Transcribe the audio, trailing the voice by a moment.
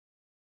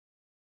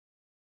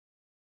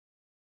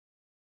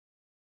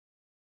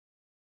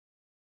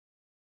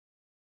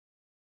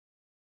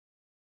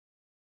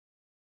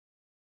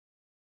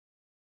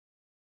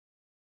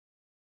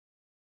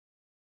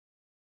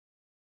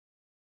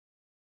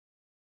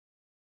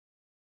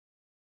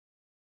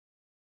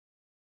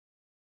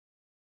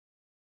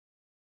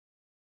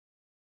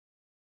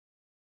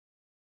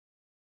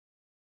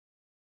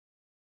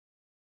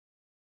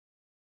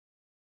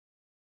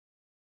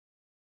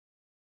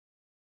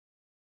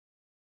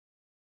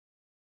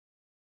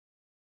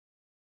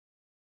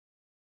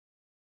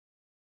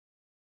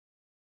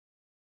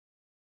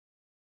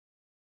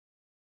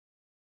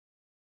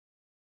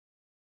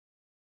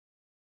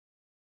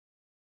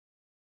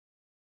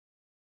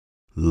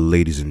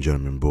Ladies and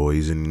gentlemen,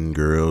 boys and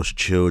girls,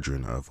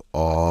 children of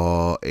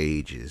all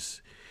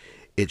ages,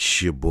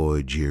 it's your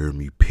boy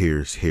Jeremy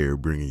Pierce here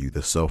bringing you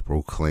the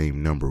self-proclaimed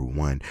number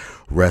one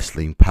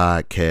wrestling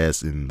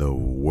podcast in the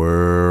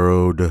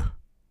world.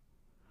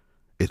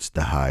 It's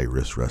the High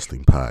Risk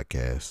Wrestling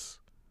Podcast.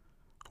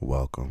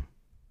 Welcome.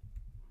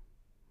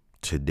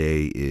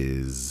 Today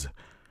is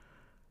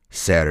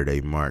Saturday,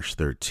 March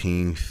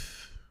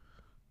 13th.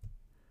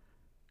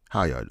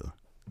 How y'all doing?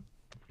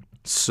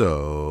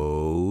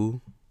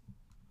 So,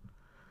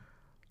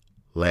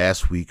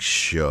 last week's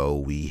show,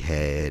 we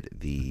had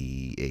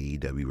the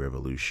AEW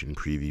Revolution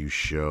preview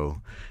show.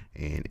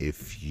 And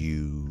if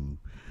you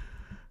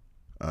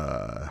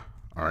are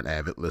an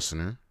avid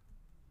listener,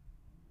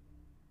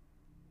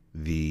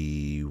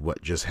 the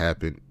What Just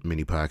Happened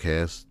mini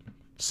podcast,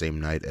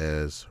 same night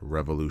as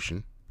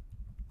Revolution.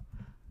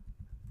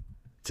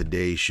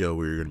 Today's show,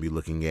 we're going to be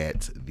looking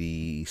at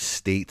the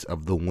state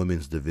of the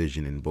women's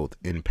division in both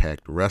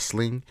Impact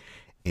Wrestling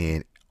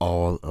and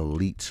All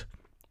Elite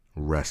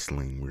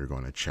Wrestling. We're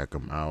going to check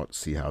them out,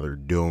 see how they're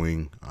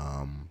doing.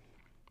 We're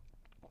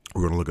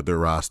going to look at their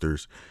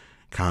rosters,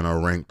 kind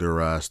of rank their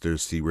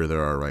rosters, see where they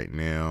are right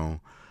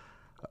now,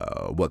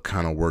 what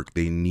kind of work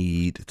they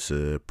need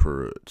to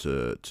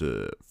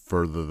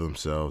further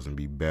themselves and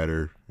be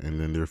better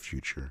in their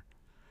future.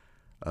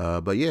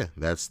 But yeah,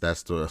 that's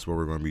what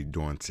we're going to be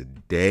doing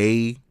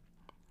today.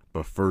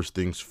 But first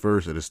things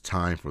first, it is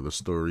time for the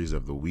stories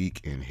of the week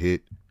and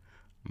hit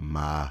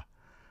my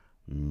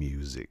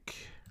music.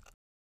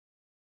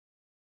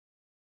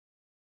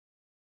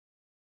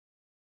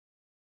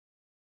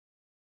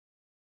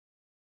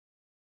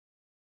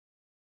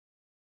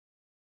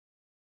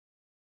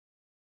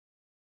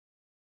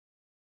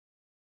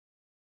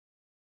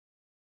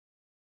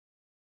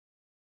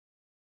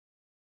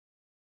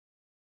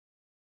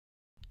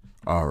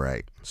 All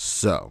right,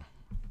 so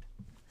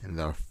in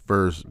the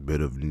first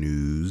bit of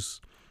news,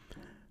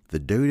 the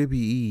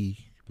WWE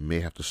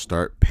may have to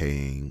start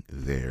paying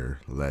their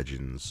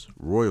legends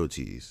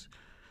royalties.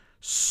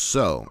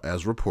 So,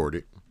 as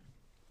reported,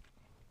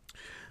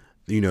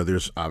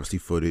 there's obviously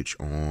footage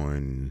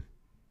on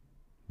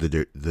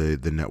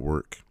the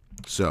network.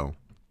 So,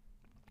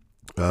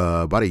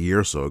 about a year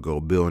or so ago,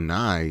 Bill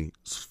Nye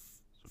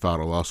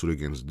filed a lawsuit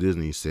against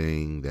Disney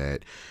saying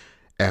that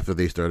after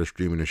they started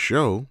streaming the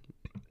show,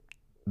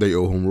 they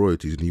owe him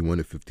royalties, and he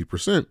wanted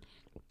 50%.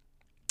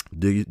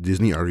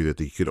 Disney argued that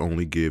they could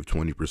only give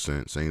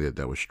 20%, saying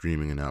that was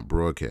streaming and not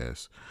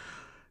broadcast.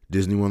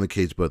 Disney won the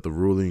case, but the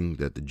ruling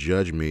that the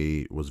judge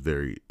made was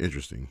very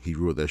interesting. He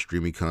ruled that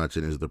streaming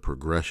content is the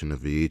progression of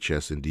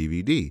VHS and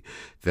DVD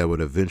that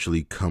would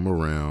eventually come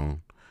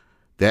around.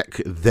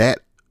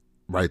 That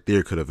right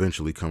there could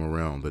eventually come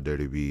around the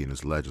WWE and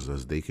its legends,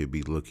 as they could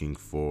be looking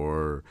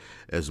for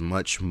as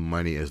much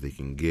money as they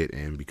can get,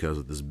 and because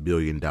of this $1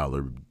 billion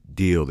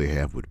deal they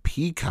have with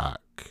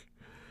Peacock,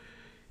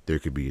 there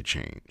could be a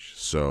change.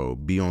 So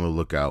be on the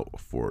lookout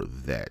for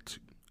that.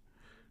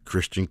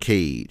 Christian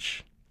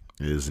Cage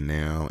is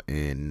now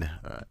in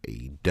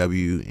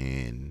AEW,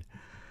 and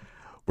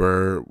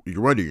where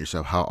you're wondering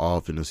yourself, how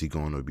often is he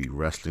going to be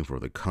wrestling for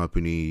the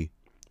company?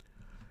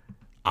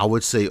 I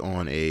would say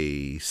on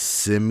a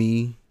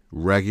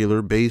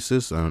semi-regular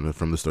basis. I don't know,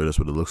 from the start, that's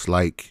what it looks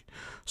like.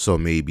 So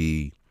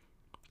maybe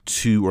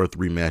 2 or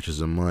 3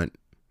 matches a month,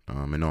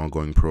 an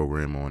ongoing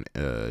program on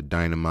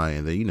Dynamite,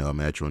 and then, a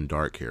match on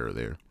Dark here or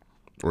there,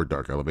 or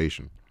Dark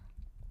Elevation.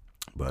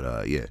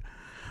 But, yeah.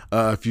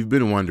 If you've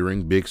been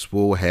wondering, Big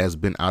Swole has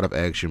been out of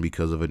action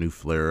because of a new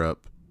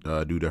flare-up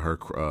due to her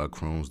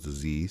Crohn's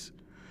disease.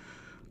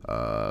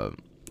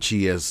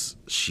 She's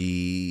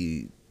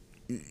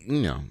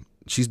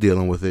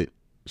dealing with it.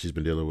 She's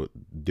been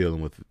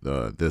dealing with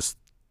this,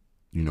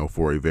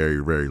 for a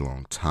very, very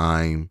long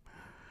time.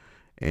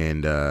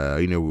 And,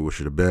 we wish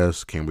her the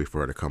best. Can't wait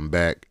for her to come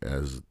back,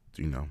 as,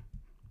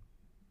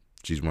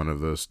 she's one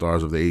of the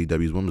stars of the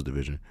AEW's women's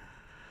division.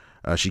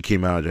 She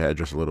came out and had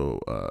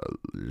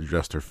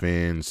addressed her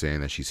fans,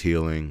 saying that she's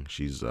healing.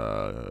 She's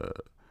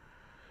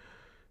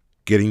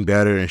getting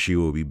better, and she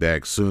will be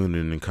back soon.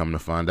 And then come to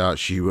find out,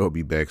 she will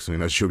be back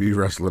soon. She'll be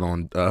wrestling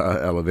on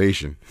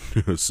Elevation.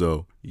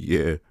 So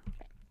yeah.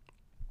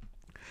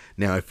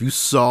 Now, if you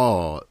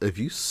saw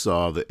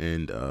the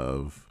end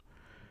of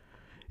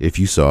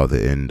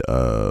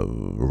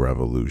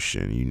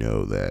Revolution, you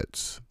know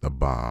that the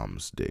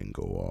bombs didn't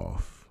go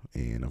off.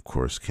 And of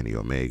course, Kenny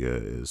Omega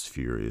is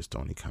furious.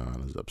 Tony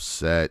Khan is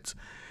upset.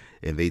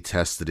 And they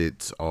tested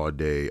it all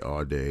day.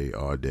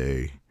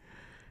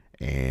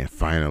 And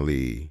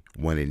finally,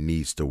 when it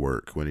needs to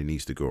work, when it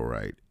needs to go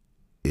right,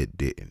 it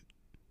didn't.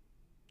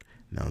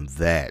 Now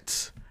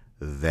that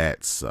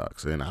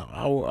sucks. And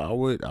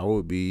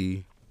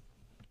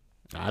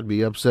I'd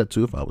be upset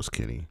too if I was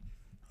Kenny.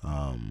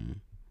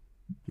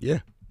 Yeah.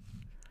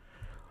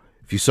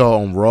 If you saw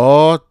on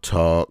Raw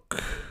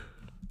Talk,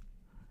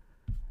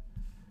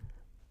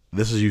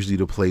 this is usually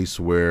the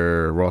place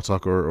where Raw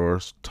Talk or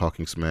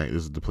Talking Smack,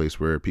 this is the place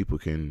where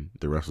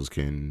the wrestlers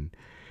can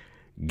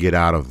get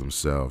out of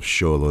themselves,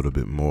 show a little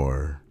bit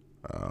more.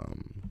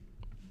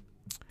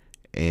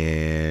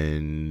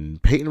 And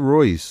Peyton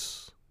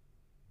Royce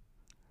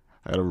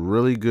had a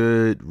really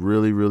good,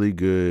 really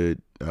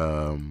good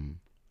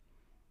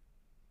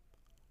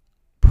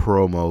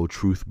promo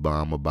truth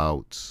bomb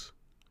about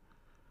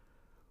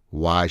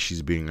why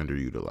she's being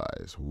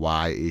underutilized.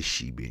 Why is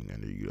she being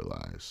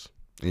underutilized?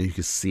 And you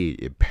can see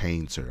it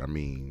pains her. I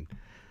mean,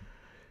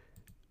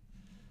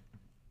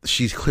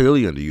 she's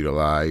clearly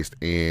underutilized,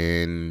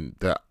 and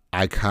the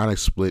iconic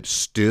split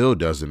still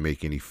doesn't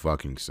make any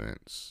fucking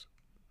sense.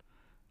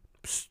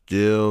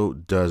 Still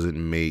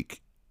doesn't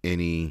make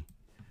any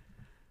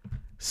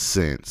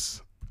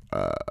sense.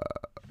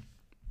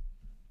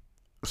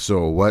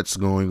 So what's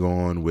going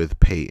on with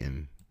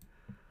Peyton?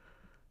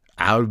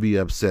 I would be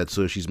upset.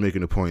 So she's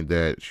making a point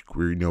that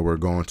we're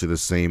going to the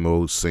same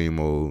old.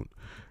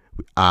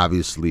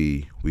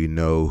 Obviously, we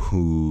know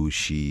who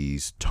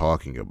she's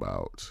talking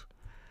about,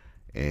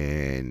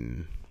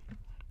 and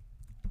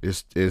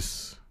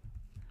it's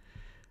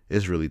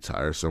really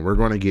tiresome. We're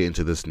going to get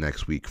into this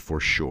next week for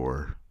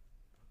sure.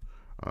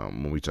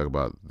 When we talk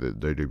about the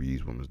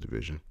WWE's women's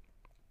division,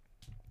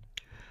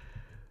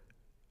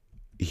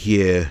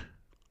 yeah.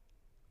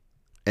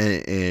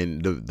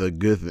 And the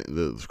good thing,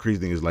 the crazy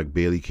thing is, like,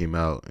 Bayley came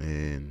out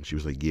and she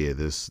was like, yeah,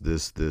 this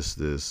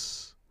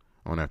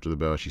on After the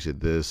Bell. She said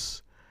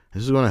this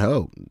is going to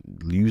help.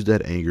 Use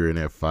that anger and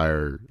that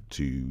fire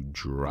to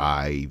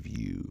drive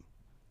you,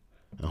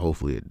 and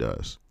hopefully it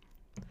does.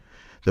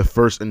 The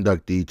first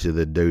inductee to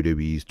the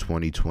WWE's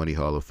 2020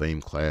 Hall of Fame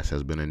class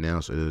has been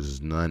announced. It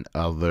is none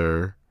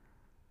other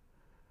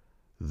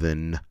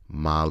than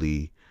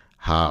Molly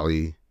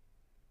Holly.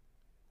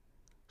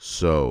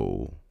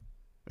 So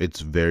it's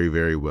very,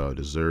 very well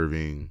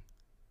deserving.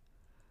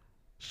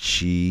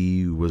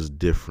 She was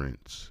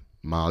different.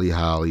 Molly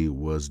Holly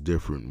was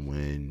different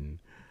when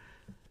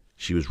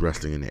she was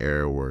wrestling in the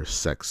era where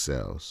sex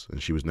sells,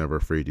 and she was never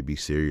afraid to be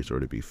serious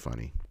or to be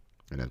funny,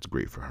 and that's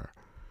great for her.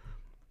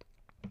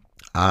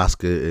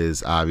 Asuka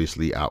is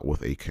obviously out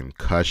with a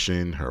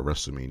concussion. Her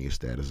WrestleMania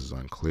status is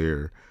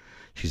unclear.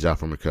 She's out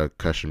from a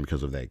concussion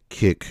because of that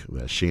kick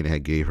that Shayna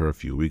had gave her a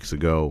few weeks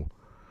ago.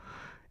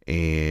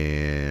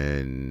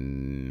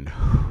 And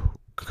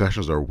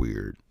concussions are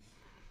weird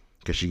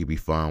because she could be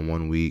fine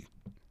one week,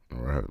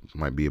 or it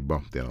might be a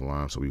bump down the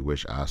line. So we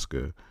wish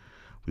Asuka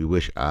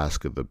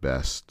the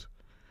best.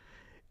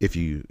 If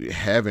you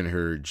haven't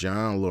heard,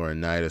 John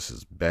Laurinaitis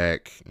is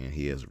back, and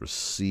he has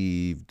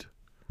received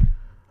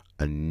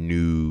a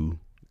new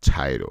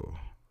title.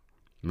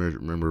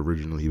 Remember,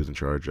 originally he was in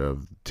charge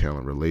of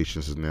talent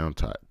relations. His now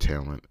title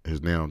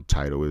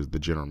is the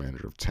general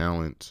manager of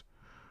talent.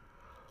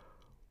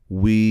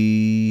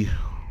 We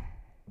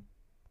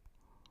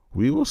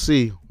will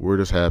see where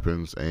this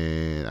happens,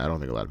 and I don't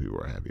think a lot of people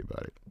are happy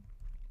about it.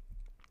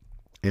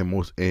 And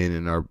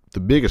the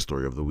biggest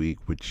story of the week,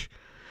 which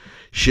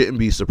shouldn't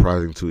be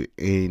surprising to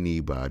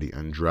anybody,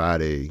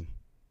 Andrade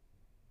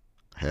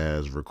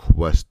has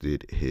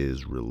requested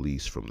his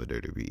release from the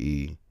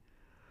WWE.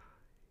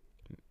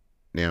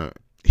 Now,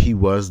 he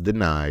was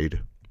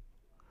denied,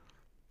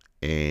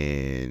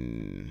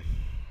 and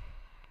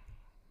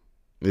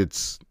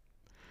it's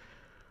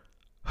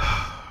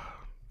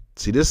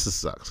see, this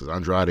sucks, because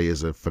Andrade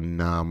is a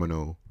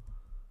phenomenal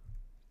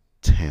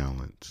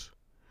talent,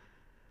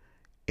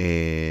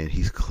 and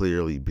he's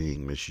clearly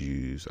being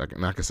misused. I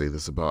can say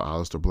this about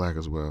Aleister Black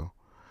as well,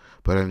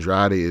 but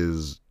Andrade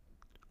is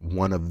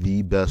one of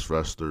the best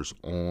wrestlers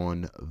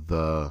on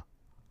the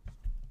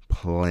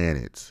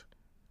planet.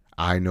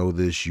 I know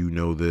this, you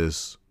know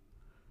this,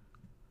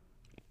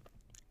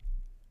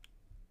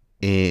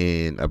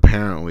 and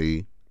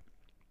apparently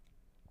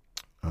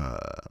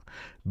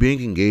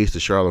being engaged to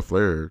Charlotte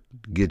Flair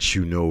gets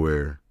you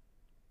nowhere.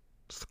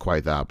 It's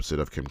quite the opposite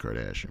of Kim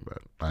Kardashian, but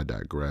I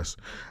digress.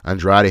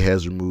 Andrade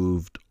has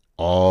removed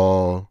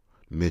all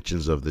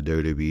mentions of the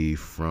WWE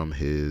from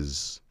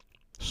his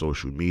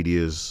social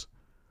medias,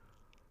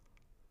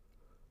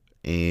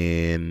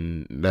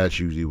 and that's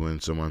usually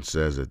when someone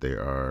says that they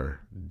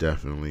are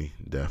definitely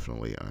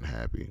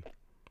unhappy.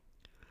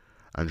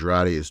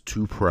 Andrade is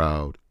too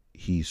proud.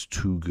 He's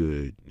too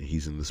good.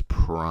 He's in this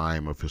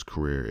prime of his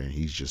career, and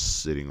he's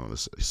just sitting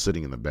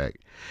in the back.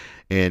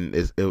 And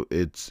it's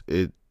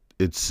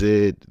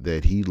said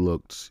that he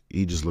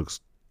just looks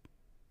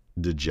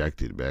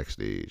dejected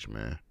backstage,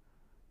 man.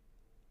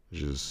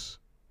 Just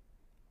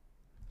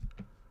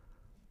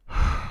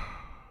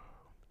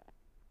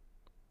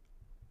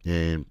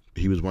and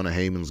he was one of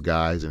Heyman's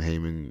guys, and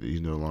Heyman,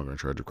 he's no longer in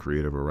charge of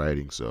creative or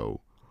writing, so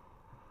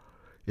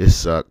it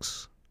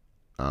sucks.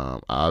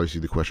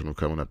 Obviously, the question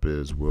coming up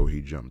is, will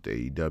he jump to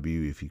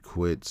AEW if he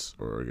quits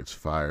or gets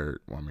fired?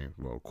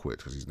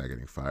 Quits because he's not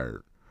getting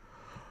fired.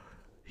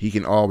 He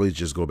can always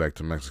just go back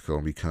to Mexico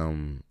and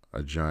become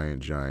a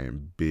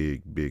giant,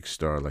 big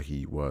star like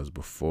he was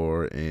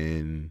before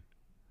in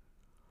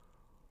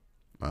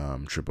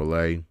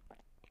AAA.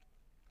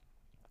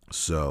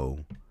 So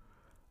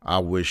I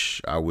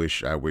wish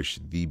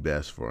the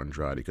best for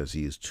Andrade, because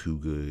he is too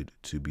good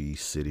to be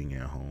sitting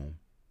at home,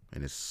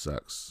 and it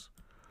sucks.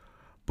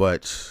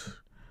 But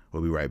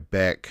we'll be right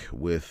back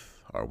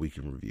with our week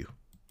in review.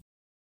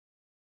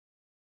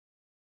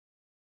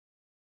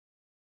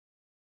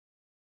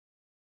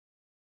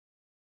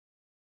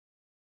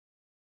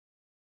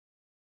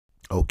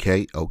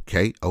 Okay.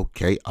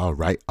 All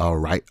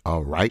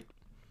right.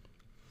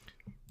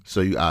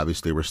 So you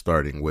obviously were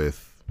starting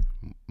with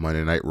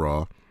Monday Night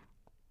Raw.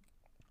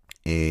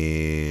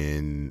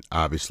 And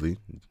obviously,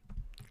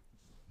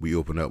 we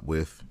open up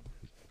with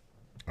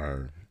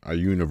our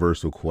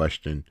universal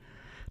question.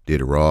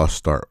 Did Raw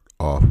start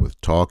off with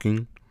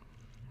talking?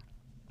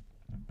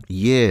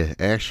 Yeah,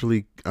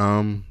 actually,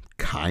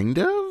 kind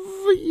of.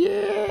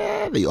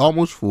 Yeah, they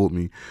almost fooled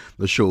me.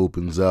 The show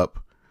opens up,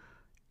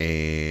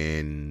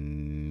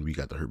 and we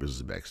got the Hurt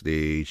Business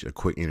backstage. A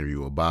quick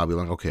interview with Bobby.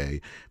 Like,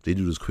 okay, if they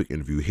do this quick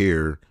interview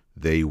here,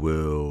 they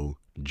will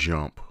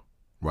jump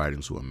right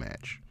into a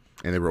match.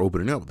 And they were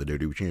opening up with the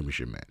WWE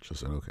Championship match. I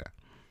said, okay.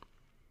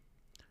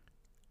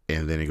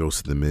 And then it goes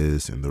to The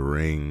Miz in the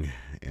ring.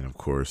 And, of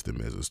course, The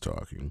Miz is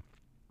talking.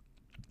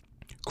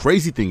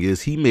 Crazy thing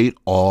is, he made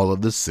all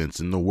of the sense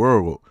in the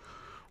world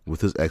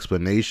with his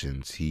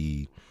explanations.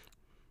 He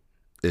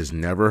is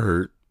never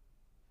hurt.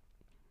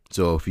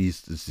 So if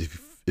he's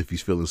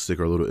feeling sick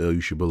or a little ill,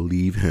 you should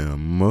believe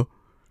him.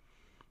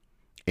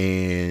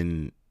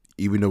 And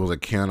even though it was a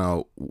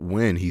count-out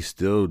win, he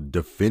still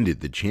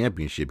defended the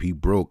championship. He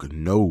broke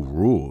no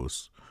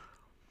rules.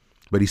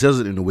 But he says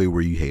it in a way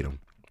where you hate him.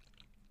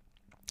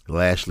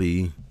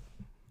 Lashley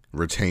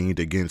retained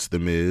against The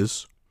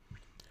Miz.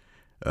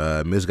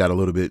 Miz got a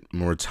little bit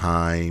more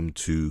time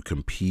to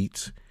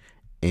compete,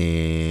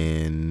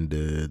 and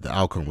the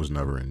outcome was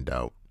never in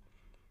doubt.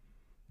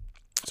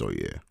 So,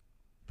 yeah.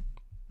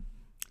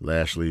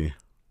 Lashley,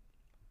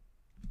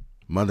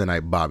 Monday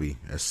Night Bobby,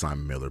 as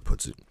Simon Miller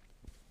puts it.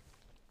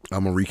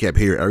 I'm going to recap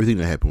here everything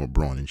that happened with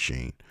Braun and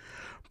Shane.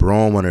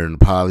 Braun wanted an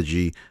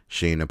apology.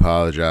 Shane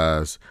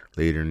apologized.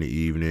 Later in the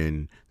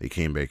evening, they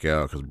came back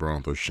out because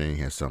Braun thought Shane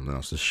had something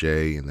else to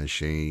say. And then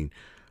Shane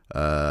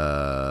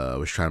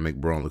was trying to make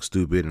Braun look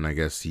stupid. And I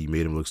guess he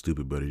made him look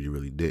stupid, but he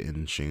really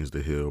didn't. Shane's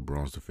the heel.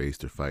 Braun's the face.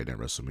 They're fighting at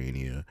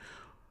WrestleMania.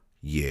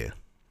 Yeah.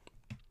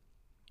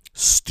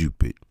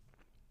 Stupid.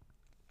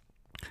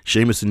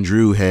 Sheamus and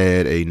Drew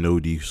had a no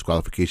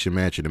disqualification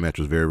match, and the match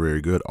was very,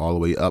 very good all the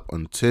way up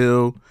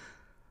until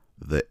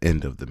the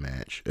end of the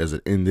match. As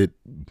it ended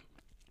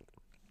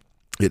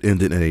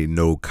in a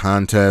no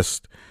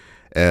contest,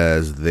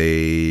 as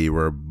they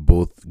were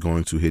both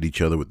going to hit each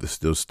other with the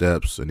steel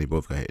steps, and they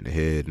both got hit in the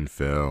head and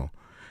fell,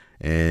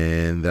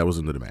 and that was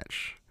the end of the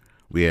match.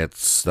 We had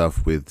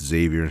stuff with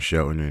Xavier and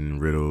Shelton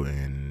and Riddle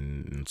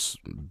and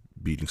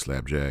beating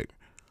Slapjack.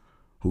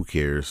 Who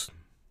cares?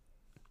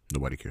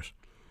 Nobody cares.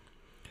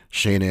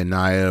 Shayna and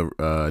Nia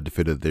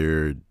defended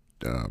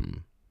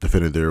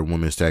their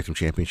women's tag team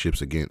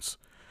championships against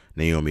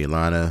Naomi and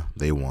Lana.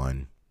 They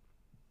won.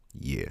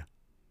 Yeah.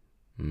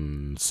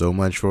 So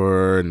much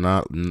for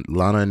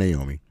Lana and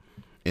Naomi.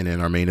 And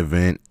in our main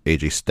event,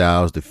 AJ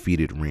Styles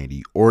defeated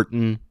Randy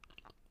Orton.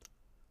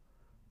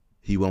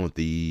 He won with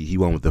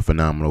the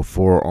phenomenal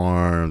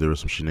forearm. There was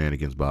some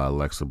shenanigans by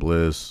Alexa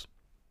Bliss.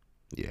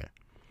 Yeah.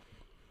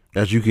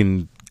 As you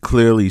can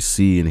clearly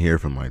see and hear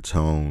from my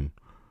tone,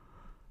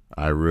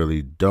 I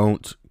really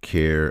don't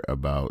care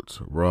about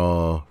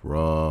Raw.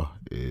 Raw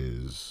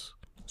is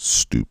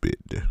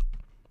stupid.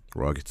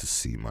 Raw gets a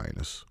C-.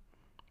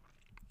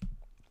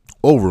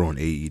 Over on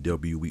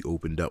AEW, we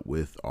opened up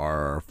with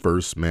our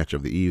first match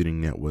of the evening.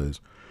 That was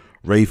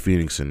Rey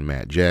Fenix and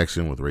Matt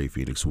Jackson, with Rey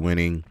Fenix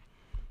winning.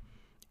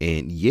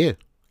 And yeah,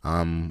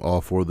 I'm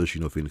all for this.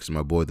 You know, Fenix is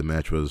my boy. The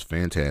match was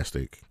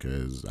fantastic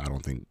because I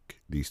don't think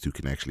these two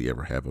can actually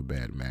ever have a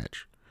bad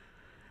match.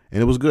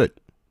 And it was good.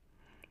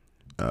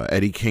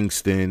 Eddie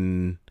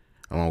Kingston,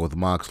 along with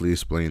Moxley,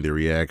 explained their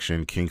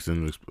reaction.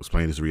 Kingston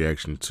explained his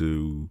reaction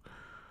to,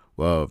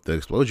 well, if the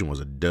explosion was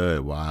a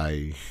dud,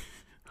 why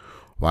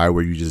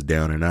were you just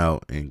down and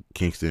out? And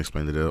Kingston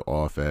explained it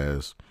off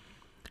as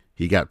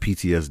he got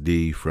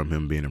PTSD from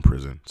him being in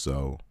prison.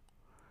 So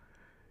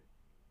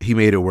he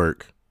made it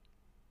work.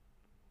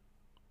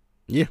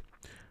 Yeah.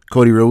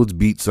 Cody Rhodes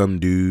beat some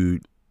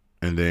dude,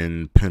 and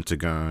then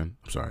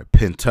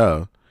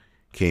Penta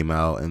came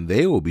out, and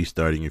they will be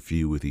starting a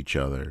feud with each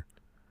other.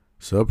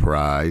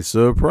 Surprise,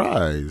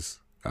 surprise.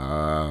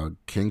 Ray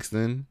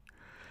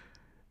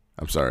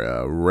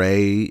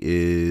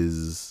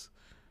is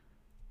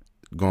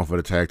going for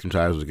the tag team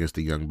titles against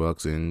the Young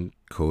Bucks and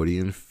Cody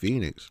and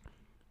Phoenix.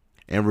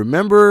 And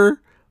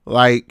remember,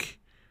 like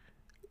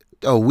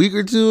a week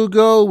or two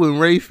ago, when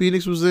Ray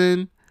Phoenix was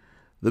in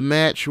the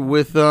match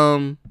with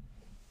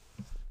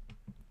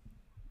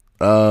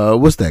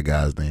what's that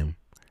guy's name?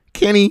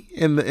 Kenny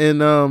and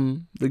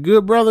the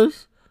Good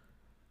Brothers?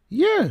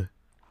 Yeah.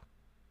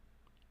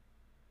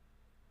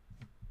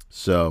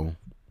 So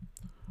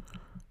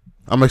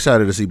I'm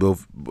excited to see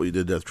both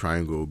the Death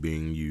Triangle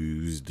being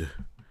used.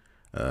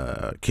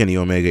 Kenny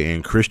Omega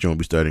and Christian will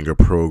be starting a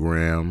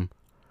program.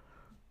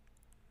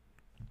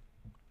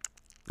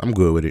 I'm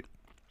good with it.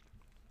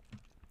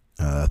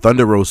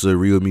 Thunder Rosa,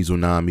 Ryo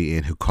Mizunami,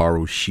 and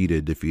Hikaru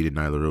Shida defeated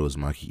Nyla Rose,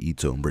 Maki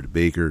Ito, and Britt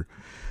Baker.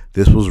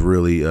 This was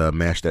really a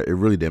match that it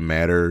really didn't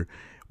matter.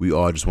 We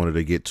all just wanted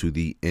to get to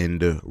the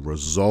end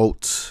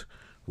result,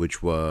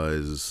 which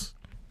was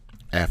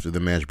after the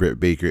match, Britt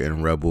Baker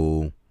and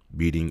Rebel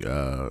beating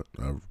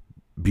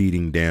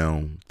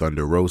down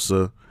Thunder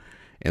Rosa,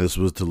 and this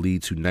was to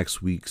lead to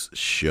next week's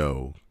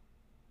show.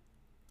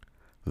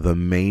 The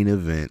main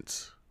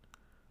event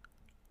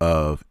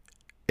of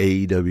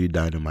AEW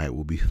Dynamite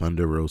will be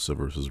Thunder Rosa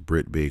versus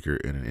Britt Baker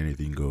in an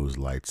Anything Goes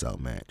Lights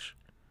Out match.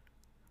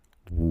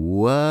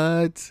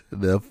 What?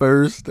 The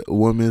first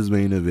women's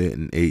main event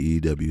in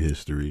AEW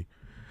history.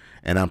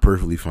 And I'm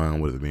perfectly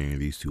fine with it being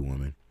these two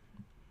women.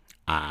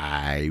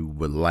 I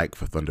would like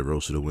for Thunder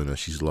Rosa to win, as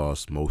she's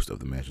lost most of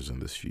the matches in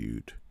this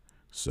feud.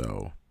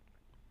 So,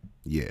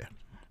 yeah.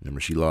 Remember,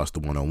 she lost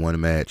the one-on-one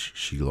match.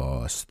 She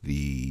lost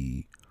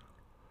the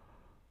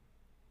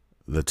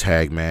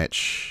tag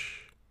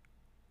match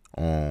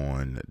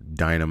on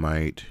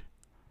Dynamite.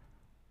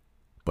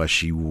 But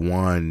she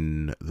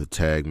won the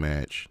tag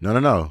match.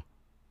 No.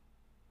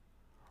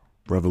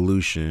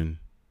 Revolution.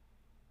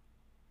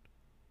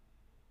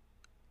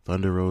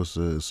 Thunder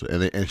Rosa.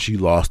 And she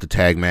lost the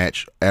tag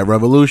match at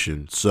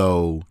Revolution.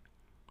 So,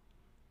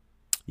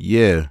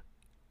 yeah.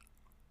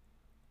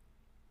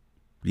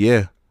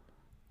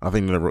 I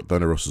think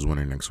Thunder Rosa is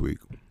winning next week.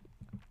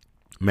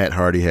 Matt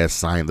Hardy has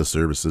signed the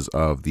services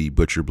of the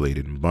Butcher, Blade,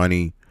 and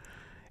Bunny,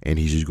 and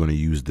he's just going to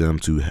use them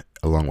to,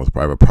 along with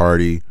Private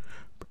Party,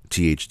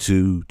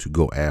 TH2, to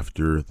go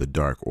after the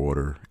Dark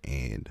Order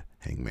and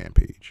Hangman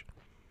Page.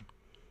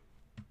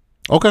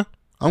 Okay,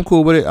 I'm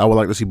cool with it. I would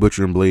like to see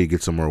Butcher and Blade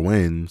get some more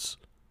wins.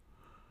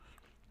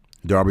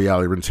 Darby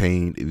Allin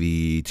retained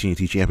the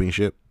TNT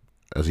Championship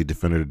as he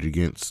defended it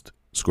against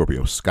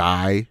Scorpio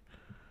Sky.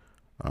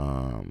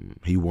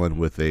 He won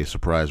with a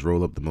surprise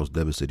roll-up, the most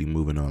devastating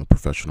move in all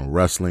professional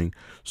wrestling.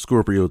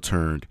 Scorpio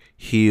turned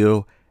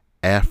heel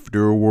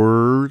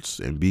afterwards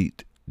and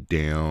beat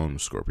down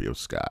Scorpio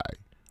Sky.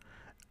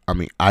 I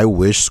mean, I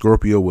wish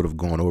Scorpio would have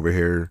gone over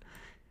here.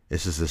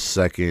 This is his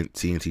second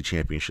TNT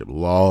Championship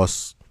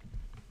loss.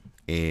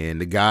 And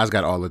the guy's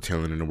got all the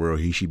talent in the world.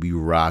 He should be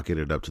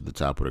rocketed up to the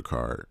top of the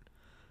card.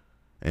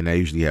 And that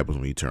usually happens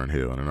when you turn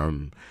heel. And in our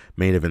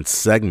main event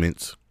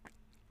segments,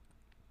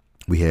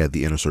 we had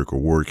the Inner Circle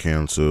Ward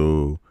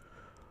Council,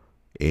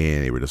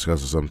 and they were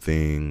discussing some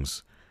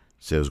things.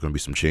 Said there was going to be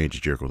some changes.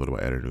 Jericho thought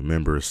about adding new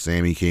members.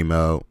 Sammy came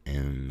out,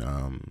 and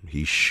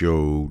he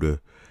showed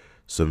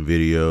some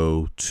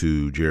video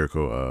to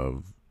Jericho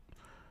of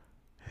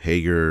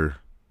Hager,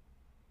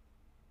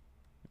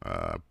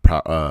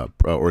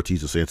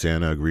 Ortiz and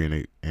Santana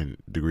agreeing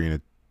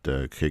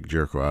to kick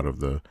Jericho out of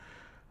the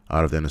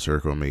Inner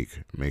Circle and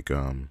make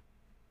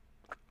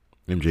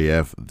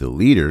MJF the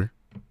leader.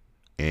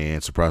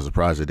 And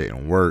surprise, it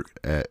didn't work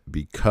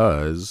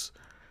because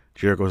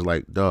Jericho's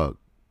like, dog,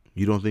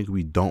 you don't think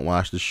we don't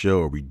watch the show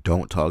or we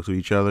don't talk to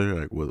each other?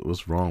 Like,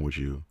 what's wrong with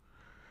you?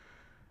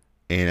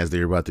 And as they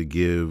were about to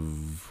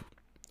give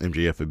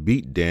MJF a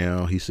beat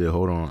down, he said,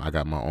 hold on, I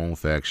got my own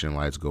faction.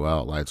 Lights go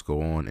out, lights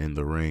go on in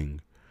the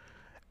ring.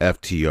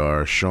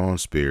 FTR, Sean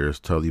Spears,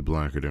 Tully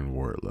Blanchard, and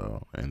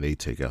Wardlow. And they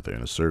take out the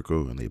Inner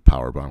Circle and they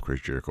powerbomb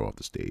Chris Jericho off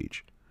the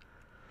stage.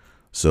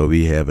 So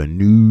we have a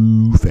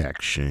new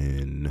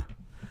faction.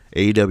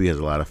 AEW has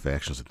a lot of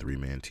factions and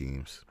three-man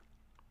teams.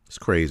 It's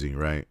crazy,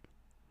 right?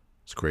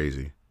 It's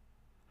crazy.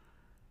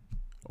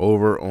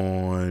 Over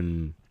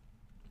on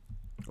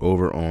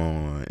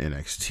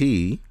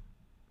NXT,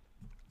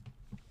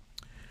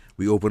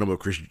 we open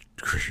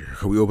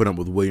up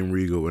with William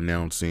Regal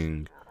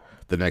announcing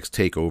the next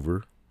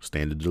takeover,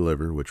 Stand to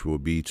Deliver, which will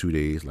be 2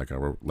 days, like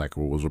what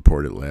was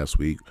reported last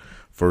week.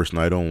 First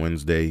night on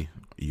Wednesday,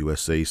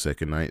 USA.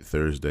 Second night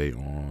Thursday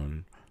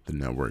on the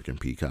network and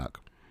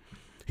Peacock.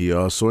 He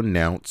also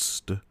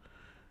announced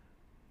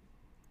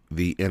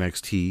the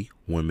NXT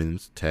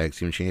Women's Tag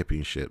Team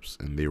Championships,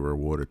 and they were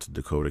awarded to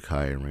Dakota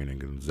Kai and Reina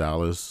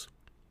Gonzalez,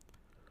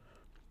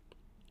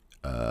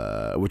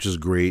 which is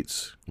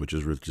great. Which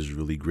is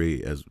really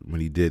great. As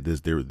when he did this,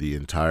 the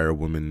entire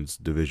women's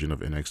division of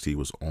NXT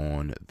was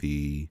on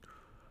the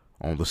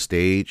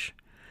stage,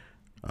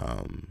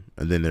 and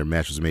then their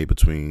match was made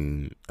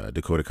between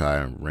Dakota Kai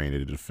and Reina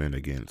to defend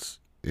against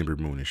Ember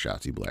Moon and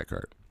Shotzi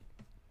Blackheart.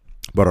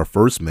 But our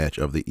first match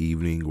of the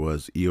evening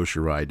was Io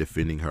Shirai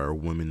defending her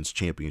women's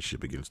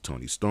championship against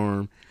Toni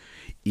Storm.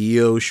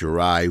 Io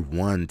Shirai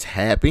won,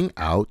 tapping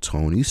out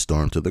Toni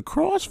Storm to the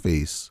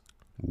crossface.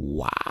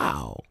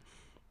 Wow.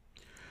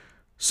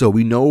 So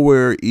we know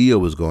where Io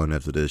was going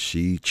after this.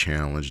 She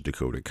challenged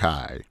Dakota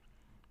Kai.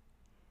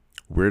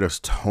 Where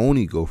does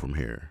Toni go from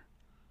here?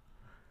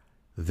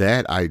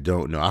 That I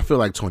don't know. I feel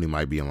like Toni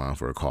might be in line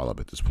for a call-up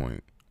at this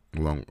point.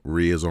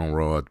 Rhea's on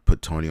Raw,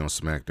 put Toni on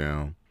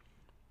SmackDown.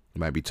 It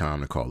might be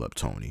time to call up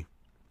Toni.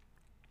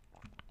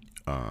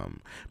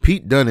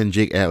 Pete Dunne and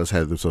Jake Atlas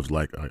had themselves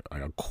like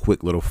a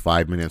quick little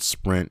 5-minute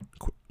sprint.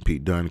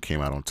 Pete Dunne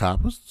came out on top.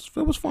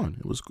 It was fun.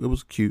 It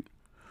was cute.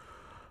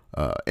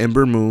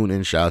 Ember Moon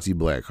and Shotzi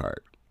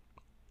Blackheart,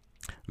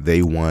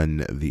 they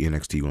won the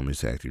NXT Women's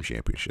Tag Team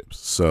Championships.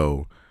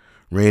 So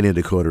Randy and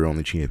Dakota are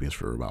only champions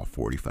for about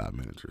 45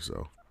 minutes or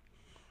so.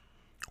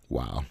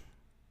 Wow.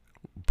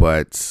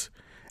 But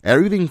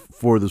everything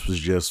for this was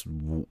just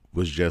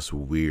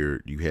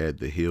weird. You had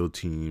the heel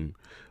team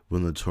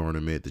win the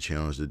tournament to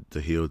challenge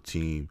the heel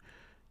team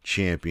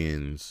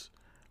champions,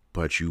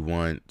 but you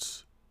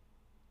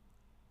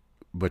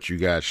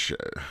got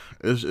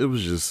it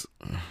was just,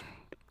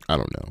 I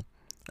don't know.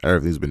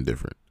 Everything's been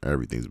different.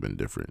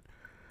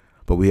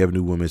 But we have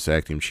new women's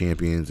tag team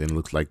champions, and it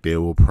looks like they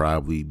will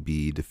probably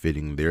be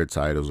defending their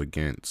titles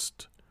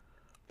against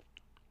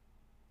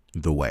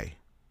The Way.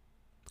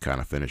 Kind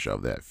of finish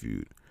off that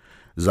feud.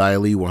 Xia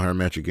Li won her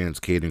match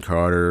against Kaden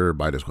Carter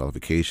by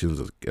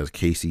disqualifications as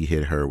Casey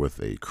hit her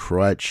with a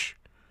crutch.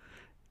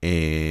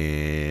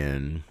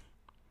 And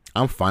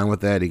I'm fine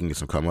with that. They can get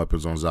some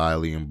comeuppance on Xia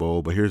Li and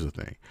Boa. But here's the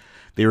thing.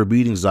 They were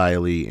beating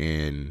Xia Li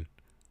and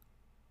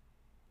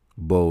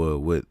Boa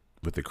with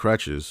the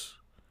crutches.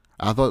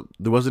 I thought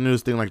there wasn't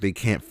this thing like they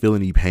can't feel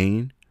any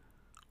pain.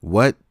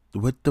 What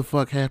the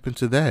fuck happened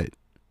to that?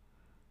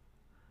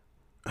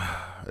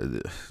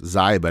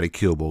 Xia better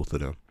kill both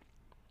of them.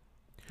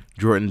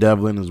 Jordan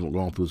Devlin is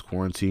going through his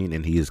quarantine,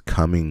 and he is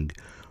coming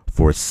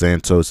for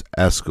Santos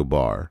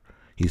Escobar.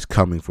 He's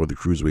coming for the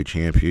Cruiserweight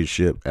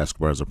Championship.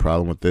 Escobar has a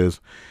problem with this.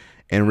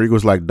 And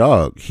Rigo's like,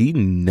 dog, he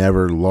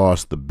never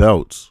lost the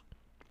belts.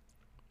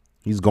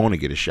 He's going to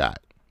get a shot.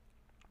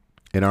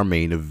 In our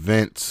main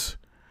event,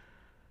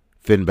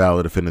 Finn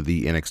Balor defended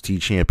the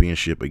NXT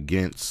Championship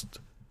against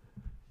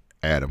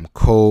Adam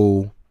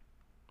Cole.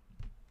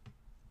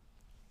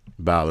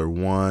 Balor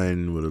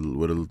won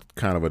with a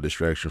kind of a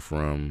distraction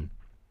from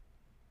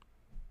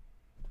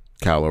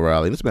Kyle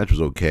O'Reilly. This match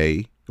was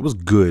okay. It was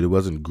good. It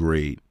wasn't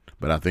great,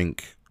 but I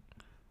think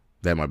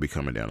that might be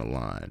coming down the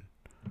line.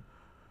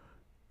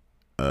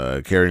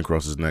 Karrion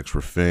Kross is next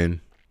for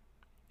Finn,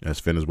 as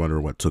Finn is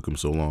wondering what took him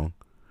so long.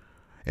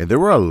 And there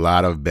were a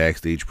lot of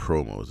backstage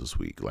promos this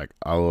week, like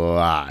a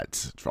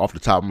lot. Off the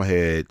top of my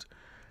head,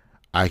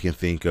 I can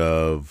think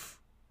of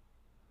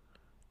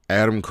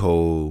Adam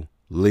Cole,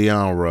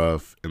 Leon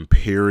Ruff,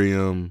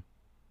 Imperium,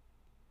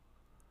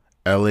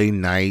 LA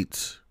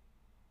Knight.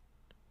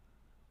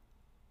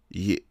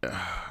 Yeah,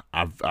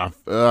 I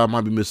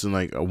might be missing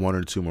like a one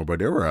or two more, but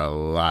there were a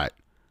lot.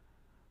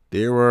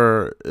 There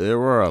were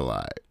a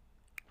lot.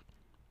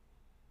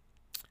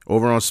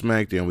 Over on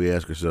SmackDown, we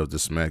ask ourselves,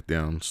 does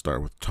SmackDown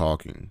start with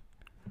talking?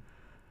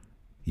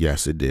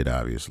 Yes, it did,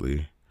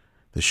 obviously.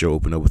 The show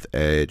opened up with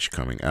Edge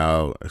coming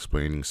out,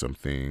 explaining some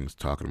things,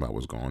 talking about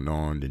what's going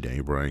on. Then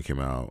Daniel Bryan came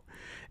out.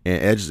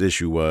 And Edge's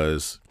issue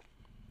was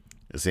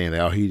saying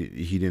that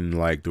he didn't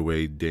like the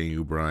way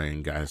Daniel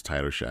Bryan got his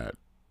title shot.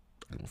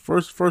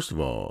 First of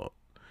all,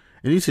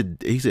 and he said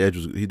Edge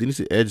was, he didn't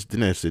say Edge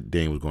didn't say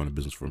Daniel was going to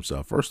business for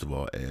himself. First of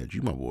all, Edge,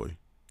 you my boy.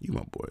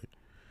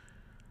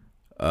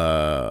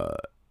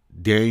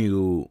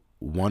 Daniel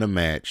won a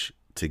match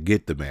to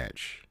get the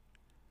match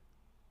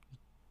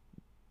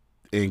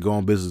and go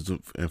on business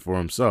and for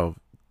himself.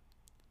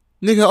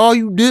 Nigga, all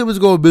you did was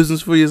go on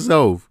business for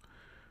yourself.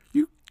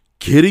 You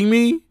kidding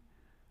me?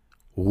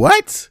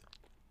 What?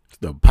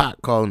 The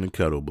pot calling the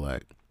kettle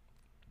black.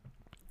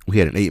 We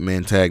had an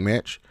 8-man tag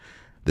match.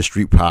 The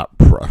Street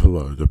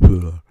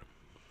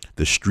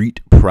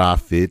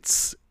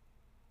Profits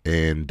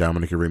and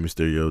Dominic and Rey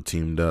Mysterio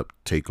teamed up to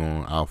take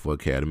on Alpha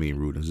Academy and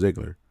Rude and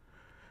Ziggler.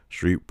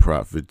 Street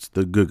Profits,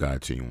 the good guy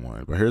team,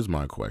 won. But here's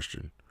my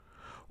question.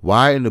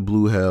 Why in the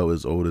blue hell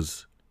is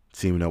Otis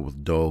teaming up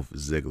with Dolph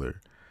Ziggler?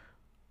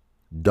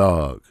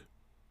 Dog.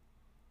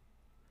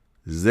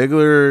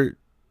 Ziggler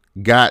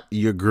got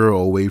your girl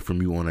away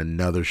from you on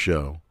another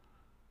show.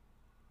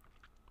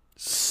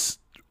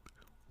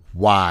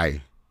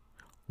 Why?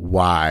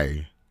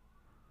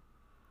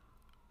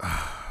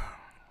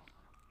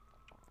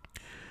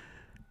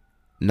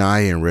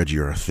 Nia and Reggie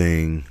are a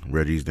thing.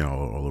 Reggie's now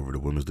all over the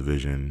women's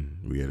division.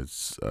 We had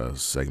a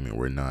segment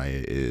where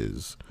Nia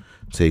is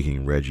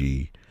taking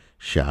Reggie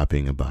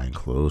shopping and buying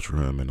clothes for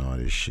him and all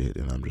this shit,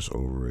 and I'm just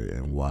over it.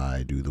 And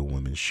why do the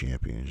women's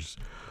champions?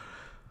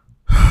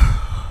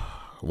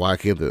 Why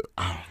does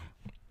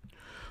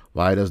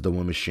the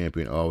women's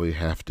champion always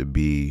have to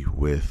be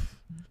with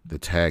the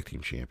tag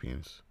team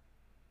champions?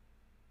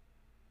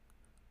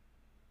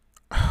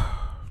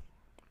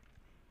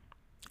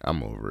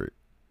 I'm over it.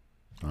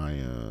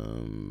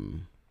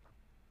 I'm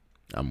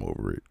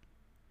over it.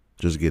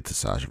 Just get to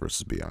Sasha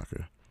versus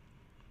Bianca.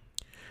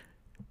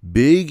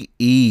 Big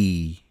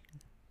E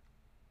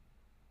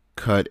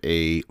cut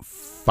a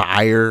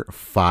fire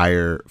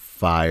promo.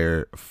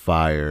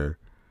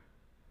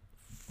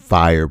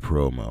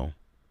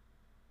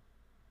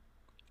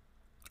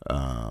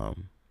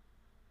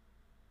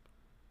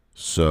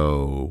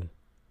 So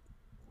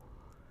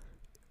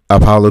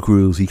Apollo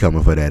Crews, he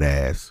coming for that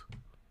ass.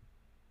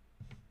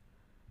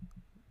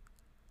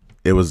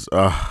 It was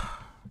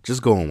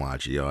just go and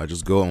watch it, y'all.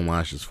 Just go and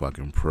watch this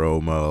fucking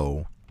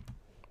promo.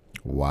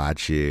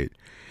 Watch it.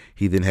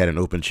 He then had an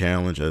open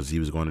challenge as he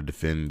was going to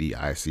defend the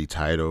IC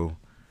title.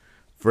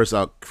 First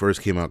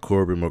came out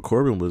Corbin, but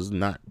Corbin was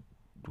not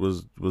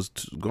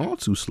going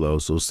too slow.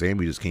 So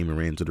Sammy just came and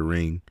ran to the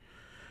ring.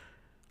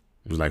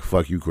 It was like,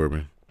 fuck you,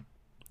 Corbin.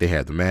 They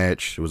had the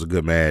match. It was a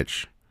good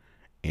match.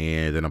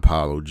 And then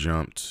Apollo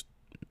jumped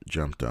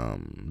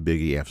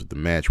Biggie after the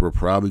match. We're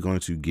probably going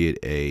to get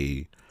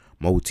a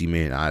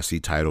multi-man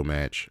IC title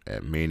match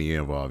at Mania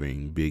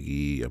involving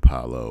Biggie,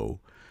 Apollo,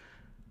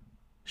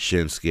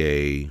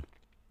 Shinsuke,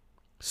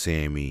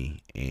 Sammy,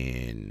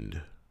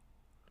 and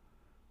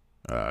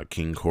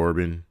King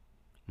Corbin.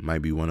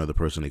 Might be one other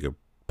person they could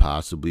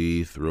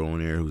possibly throw in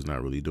there who's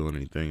not really doing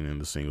anything in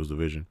the singles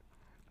division.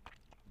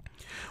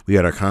 We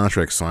had our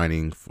contract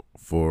signing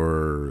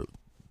for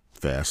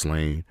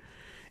Fastlane,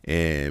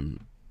 and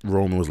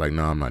Roman was like,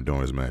 "No, I'm not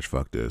doing this match.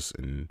 Fuck this."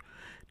 And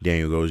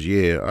Daniel goes,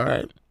 "Yeah, all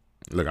right.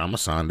 Look, I'm gonna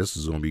sign. This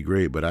is gonna be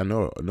great, but I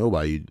know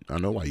why you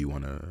don't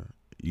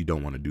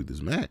want to do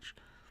this match,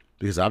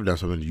 because I've done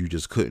something you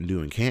just couldn't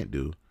do and can't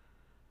do.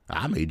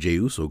 I made Jey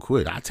Uso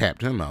quit. I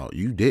tapped him out.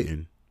 You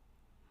didn't.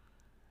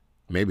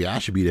 Maybe I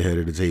should be the head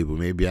of the table.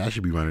 Maybe I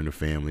should be running the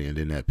family." And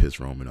then that pissed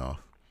Roman off.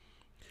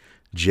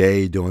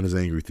 Jay, doing his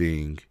angry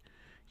thing,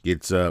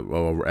 gets up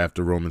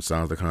after Roman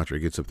signs the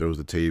contract, gets up, throws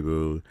the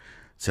table,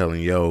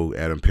 telling, "Yo,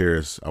 Adam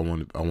Pearce, I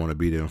want to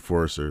be the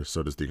enforcer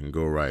so this thing can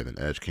go right." And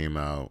then Edge came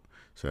out,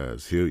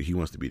 says he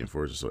wants to be the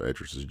enforcer, so Edge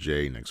versus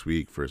Jay next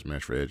week. First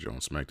match for Edge on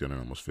SmackDown in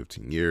almost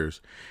 15 years.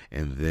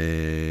 And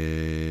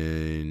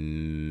then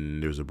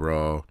there was a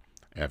brawl.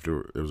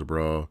 After there was a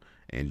brawl,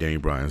 and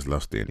Daniel Bryan's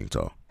left standing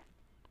tall.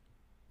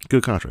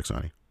 Good contract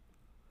signing.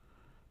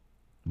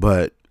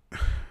 But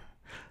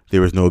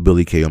there is no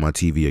Billy Kay on my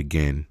TV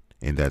again,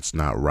 and that's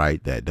not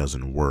right. That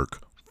doesn't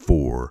work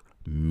for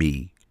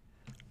me.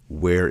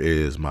 Where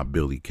is my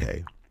Billy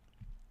Kay?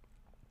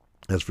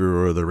 As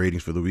for the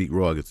ratings for the week,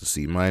 Raw gets a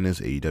C-,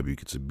 AEW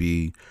gets a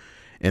B,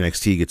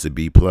 NXT gets a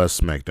B+,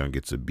 SmackDown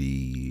gets a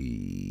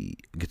B.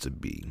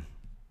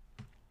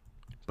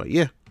 But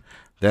yeah,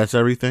 that's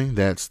everything.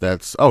 That's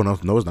oh no,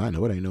 it's not.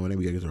 No, it ain't. No, we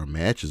gotta get to our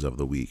matches of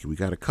the week. We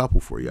got a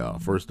couple for y'all.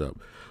 First up,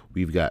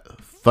 we've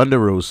got Thunder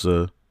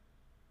Rosa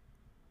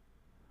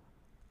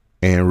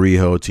and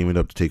Riho teaming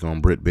up to take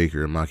on Britt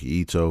Baker and Maki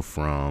Ito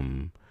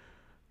from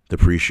the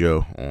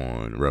pre-show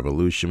on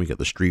Revolution. We got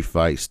the street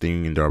fight,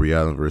 Sting and Darby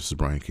Allin versus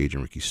Brian Cage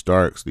and Ricky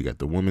Starks. We got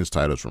the women's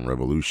titles from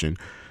Revolution,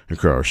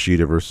 Hikaru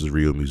Shida versus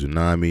Ryo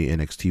Mizunami.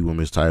 NXT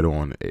women's title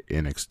on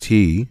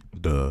NXT,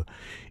 the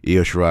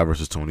Io Shirai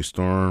versus Toni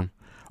Storm.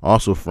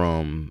 Also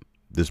from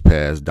this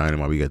past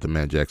Dynamite, we got the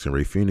Matt Jackson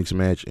Ray Phoenix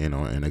match, and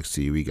on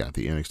NXT we got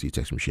the NXT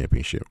Tag Team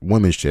Championship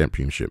Women's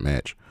Championship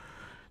match,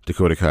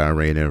 Dakota Kai and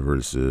Reyna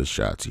versus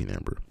Shotzi and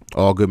Ember.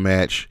 All good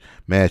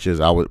matches.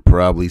 I would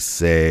probably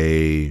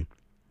say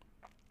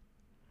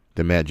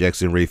the Matt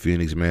Jackson Ray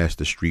Phoenix match,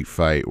 the street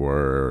fight,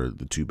 were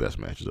the two best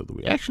matches of the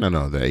week. Actually,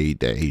 no, that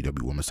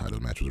AEW Women's title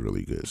match was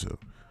really good. So,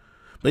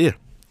 but yeah,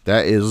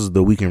 that is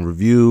the weekend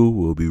review.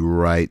 We'll be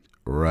right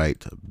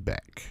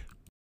back.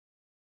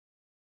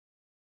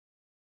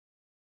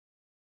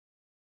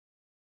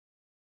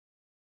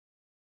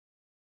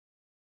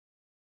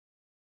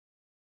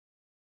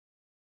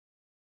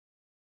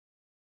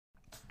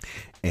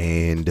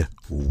 And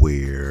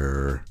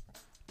we're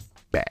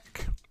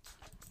back.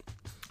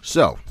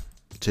 So,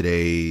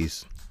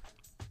 today's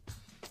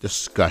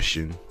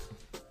discussion,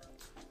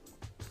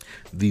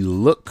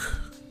 we're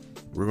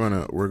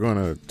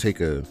gonna take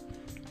a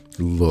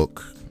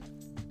look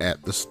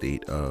at the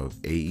state of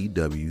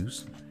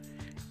AEW's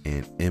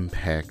and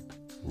Impact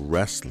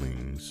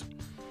Wrestling's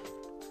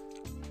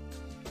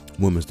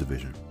women's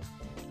division.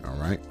 All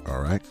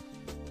right.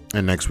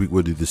 And next week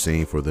we'll do the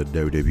same for the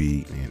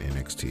WWE and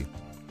NXT.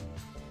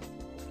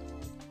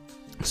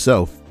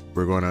 So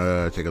we're going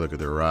to take a look at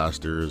their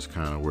rosters,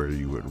 kind of where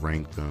you would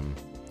rank them,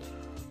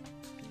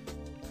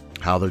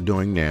 how they're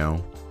doing now,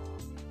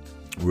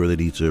 where they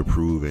need to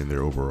improve, in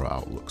their overall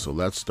outlook. So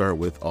let's start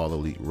with All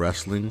Elite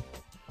Wrestling,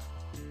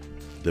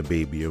 the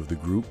baby of the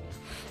group.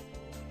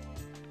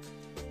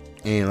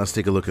 And let's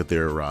take a look at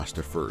their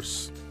roster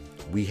first.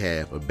 We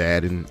have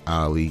Abaddon,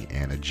 Ali,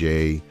 Anna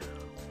Jay,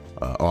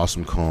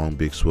 Awesome Kong,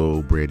 Big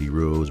Swole, Brandy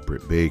Rose,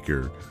 Britt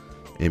Baker,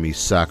 Emi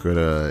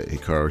Sakura,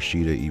 Hikaru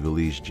Shida,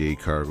 Evilise, Jade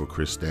Cargill,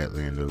 Chris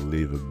Statlander,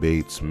 Leva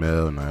Bates,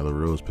 Mel, Nyla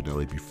Rose,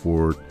 Penelope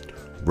Ford,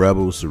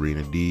 Rebel,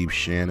 Serena Deeb,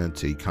 Shannon,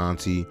 Tay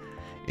Conti,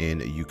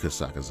 and Yuka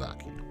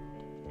Sakazaki.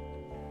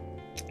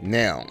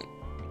 Now,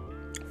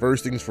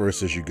 first things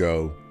first, as you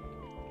go,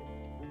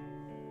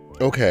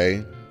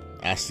 okay,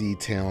 I see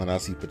talent, I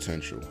see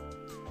potential.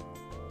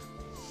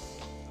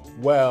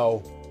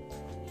 Well,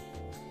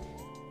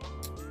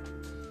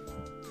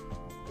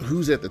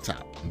 who's at the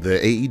top? The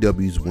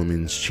AEW's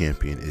women's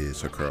champion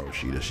is Hikaru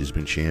Shida. She's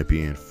been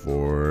champion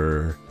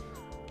for,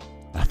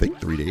 I think,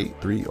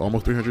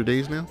 almost 300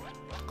 days now.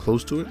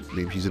 Close to it.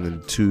 Maybe she's in the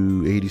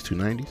 280s,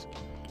 290s.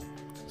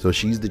 So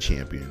she's the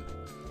champion.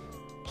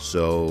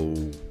 So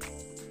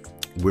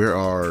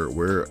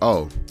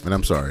and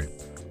I'm sorry.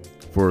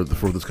 For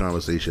this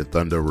conversation,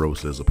 Thunder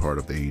Rosa is a part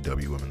of the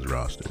AEW women's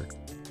roster.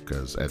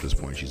 Because at this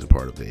point, she's a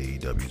part of the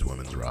AEW's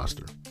women's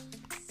roster.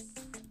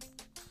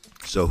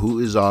 So who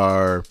is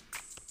our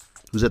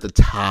who's at the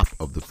top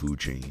of the food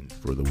chain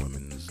for the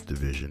women's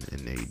division in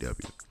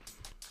AEW.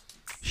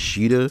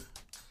 Sheeta,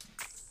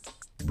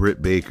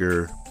 Britt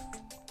Baker,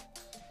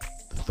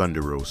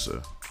 Thunder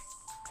Rosa,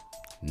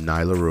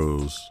 Nyla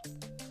Rose,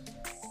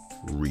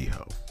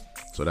 Riho.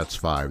 So that's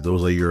 5.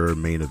 Those are your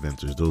main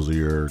eventers. Those are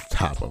your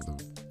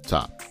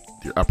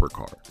your upper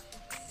card.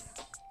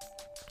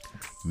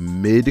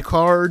 Mid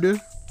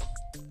card.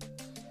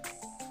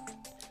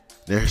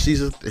 Here's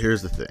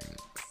the thing.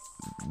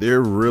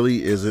 There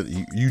really isn't.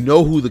 You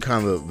know who the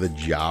kind of the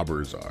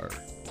jobbers are,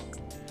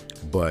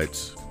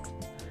 but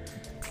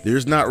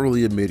there's not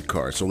really a mid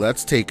card. So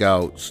let's take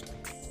out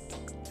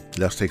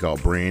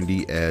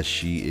Brandy, as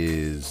she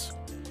is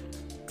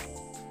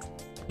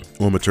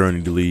on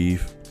maternity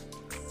leave.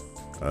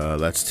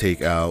 Let's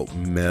take out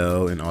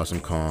Mel and Awesome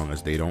Kong,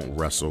 as they don't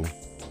wrestle.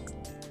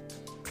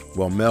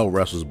 Well, Mel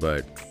wrestles,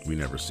 but we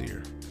never see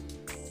her.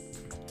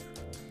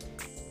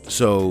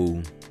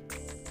 So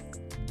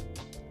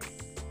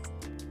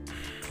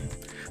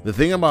the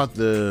thing about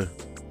the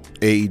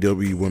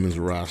AEW women's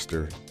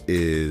roster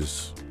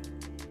is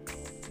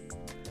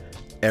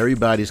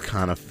everybody's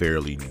kind of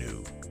fairly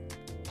new.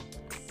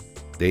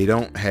 They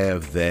don't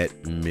have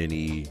that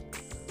many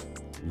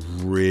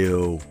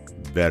real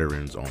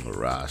veterans on the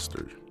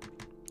roster.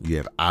 You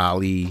have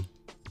Ali,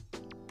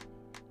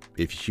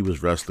 if she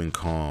was wrestling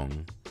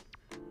Kong,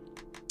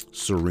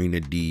 Serena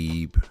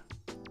Deeb,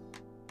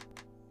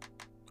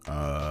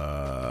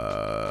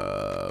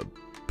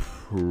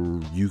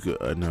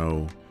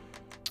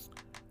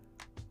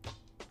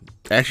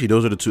 actually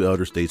those are the 2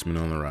 elder statesmen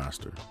on the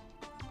roster.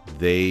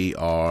 They've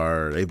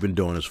been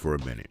doing this for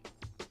a minute,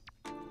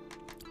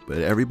 but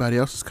everybody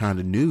else is kind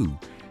of new.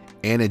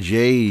 Anna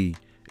Jay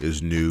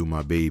is new,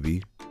 my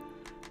baby.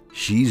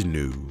 She's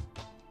new.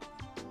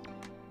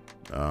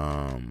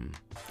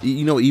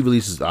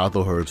 Evilise, I'll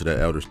throw her into that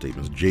elder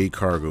statements. Jade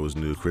Cargo is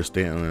new. Chris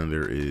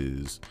Stanlander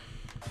is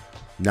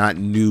not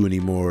new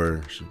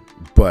anymore,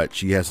 but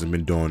she hasn't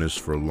been doing this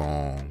for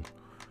long.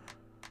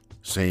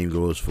 Same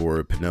goes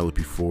for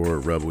Penelope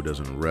Ford. Rebel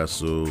doesn't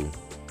wrestle.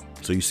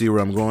 So you see where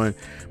I'm going?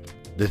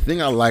 The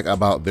thing I like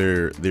about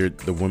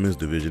the women's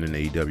division in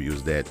AEW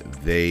is that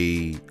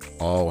they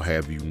all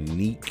have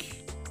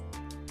unique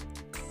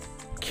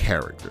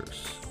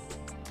characters.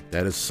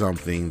 That is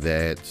something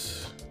that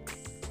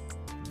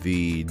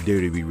the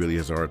WWE really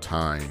has a hard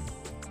time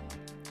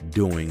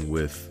doing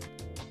with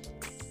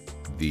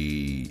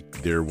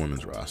their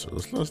women's roster.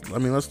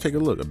 Let's take a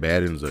look.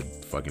 Abaddon's a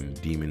fucking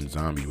demon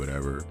zombie,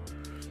 whatever.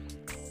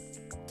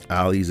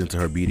 Ali's into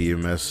her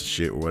BDMS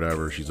shit or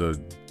whatever. She's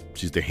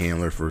the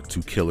handler for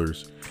 2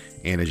 killers.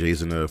 Anna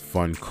Jay's in a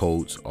fun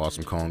coat.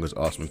 Awesome Kong is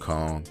Awesome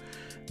Kong.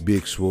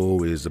 Big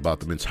Swole is about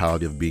the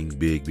mentality of being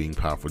big, being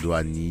powerful. Do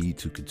I need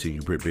to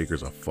continue? Britt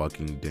Baker's a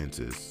fucking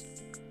dentist,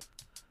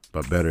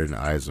 but better than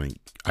Isaac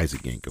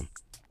Yankem.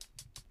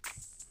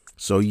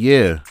 So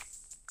yeah,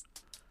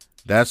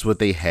 that's what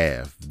they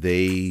have.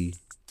 They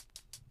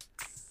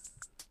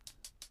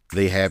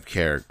have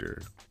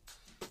character,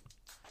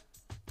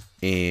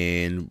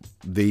 and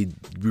we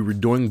were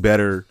doing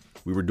better.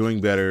 We were doing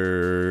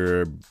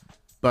better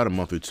about a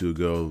month or 2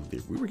 ago.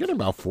 We were getting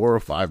about 4 or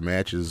 5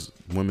 matches,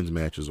 women's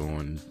matches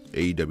on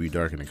AEW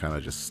Dark, and it kind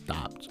of just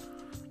stopped.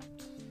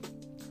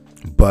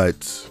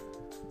 But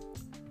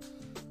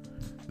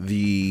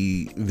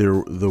the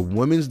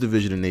women's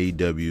division in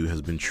AEW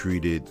has been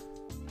treated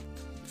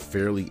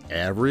fairly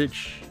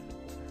average.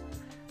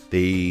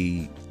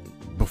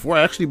 Before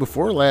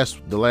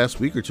the last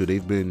week or 2,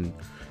 they've been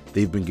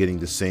getting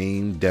the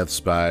same death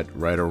spot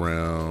right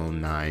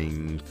around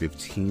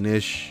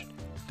 9:15ish.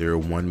 They're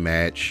 1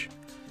 match.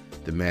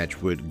 The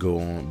match would be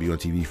on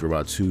TV for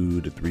about 2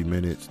 to 3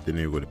 minutes. Then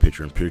they would go to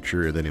picture in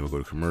picture, and then they would go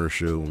to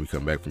commercial. When we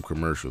come back from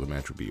commercial, the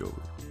match would be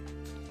over.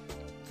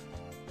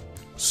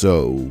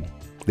 So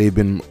they've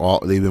been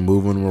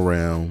moving them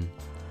around,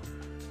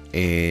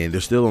 and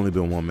there's still only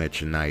been 1 match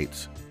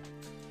tonight,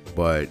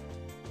 but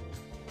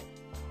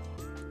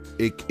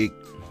it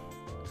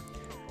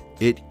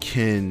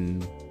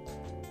can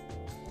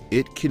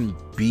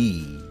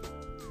be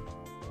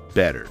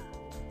better.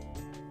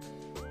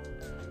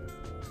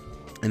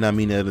 And I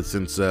mean that in the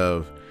sense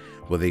of,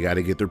 well, they got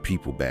to get their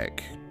people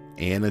back.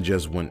 Anna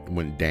just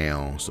went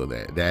down, so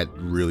that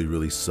really,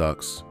 really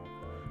sucks.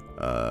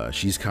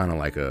 She's kind of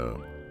like a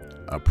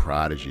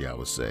prodigy, I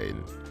would say.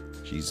 And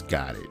she's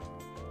got it.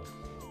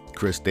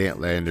 Chris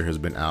Stanlander has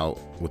been out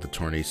with the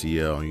torn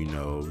ACL. You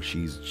know,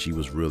 she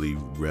was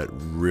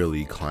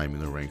really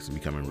climbing the ranks and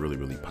becoming really,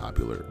 really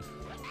popular.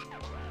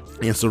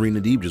 And Serena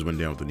Deeb just went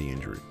down with a knee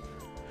injury.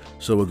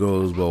 So it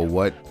goes, well,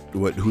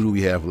 who do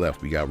we have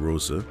left? We got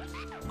Rosa.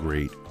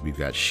 Great. We've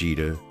got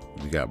Sheeta.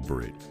 We got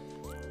Britt.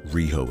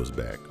 Riho is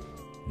back.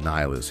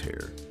 Nyla's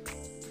here.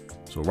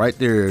 So right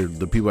there,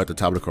 the people at the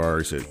top of the card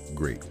already said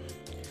great.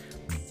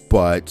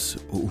 But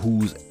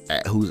who's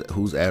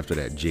after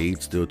that?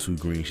 Jade's still too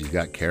green. She's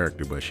got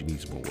character, but she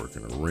needs more work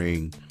in the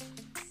ring.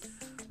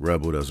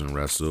 Rebel doesn't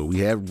wrestle. We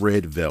have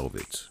Red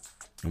Velvet,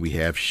 and we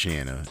have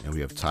Shanna, and we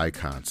have Ty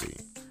Conti.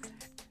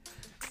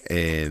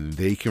 and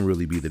they can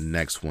really be the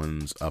next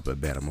ones up at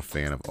bat. I'm a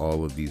fan of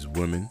all of these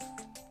women,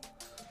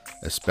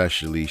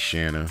 especially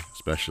Shanna,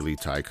 especially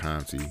Ty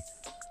Conti,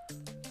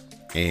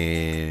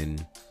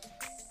 and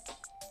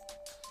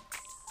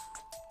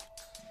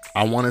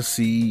I want to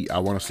see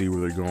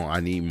where they're going. I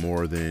need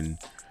more than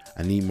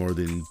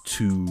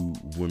two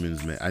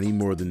women's I need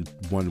more than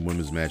one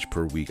women's match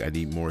per week. I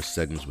need more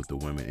segments with the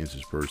women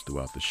interspersed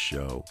throughout the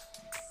show.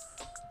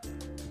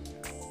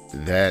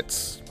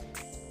 That's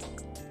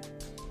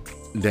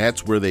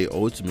where they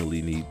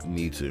ultimately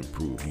need to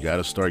improve. You got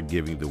to start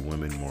giving the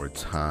women more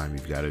time.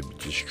 You've got to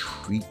just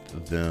treat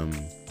them.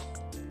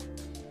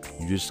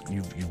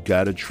 You've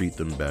got to treat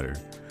them better.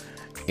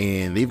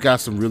 And they've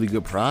got some really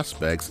good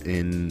prospects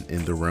in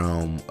the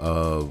realm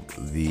of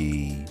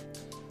the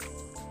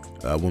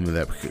women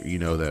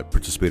that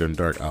participate in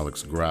Dark.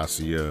 Alex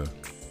Gracia,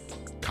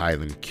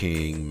 Kylan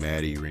King,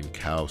 Maddie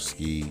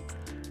Rinkowski,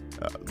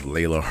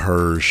 Layla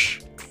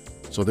Hirsch.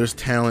 So there's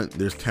talent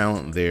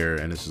there,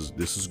 and this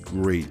is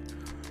great.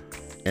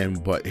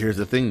 But here's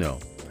the thing though,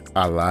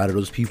 a lot of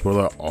those people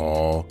are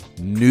all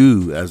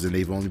new, as in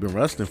they've only been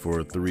wrestling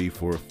for 3,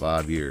 4,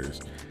 5 years.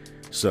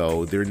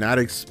 So they're not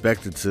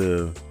expected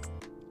to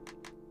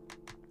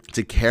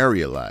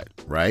carry a lot,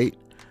 right?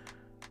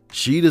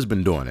 Sheeta's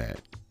been doing that.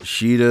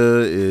 Sheeta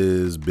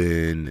has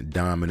been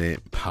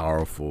dominant,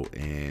 powerful,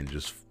 and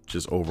just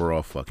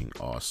overall fucking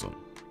awesome.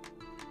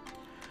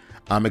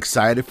 I'm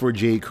excited for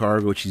Jade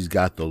Cargill. She's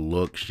got the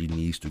look. She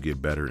needs to get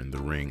better in the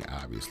ring,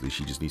 obviously.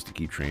 She just needs to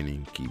keep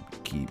training, keep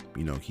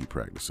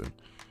practicing.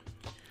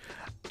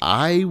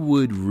 I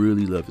would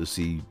really love to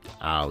see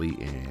Ali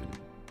and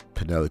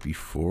Penelope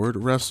Ford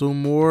wrestle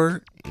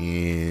more,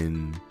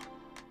 and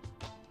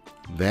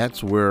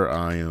that's where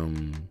I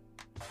am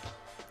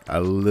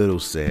a little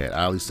sad.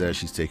 Ali says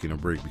she's taking a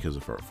break because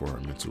of for her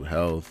mental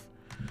health,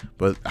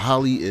 but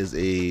Holly is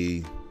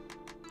a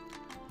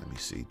let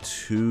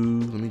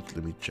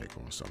me check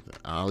on something.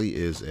 Ali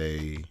is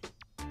a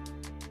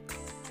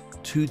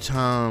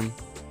 2-time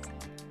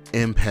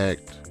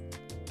Impact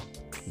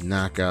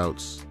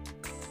Knockouts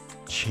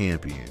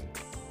champion.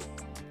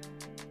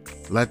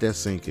 Let that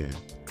sink in.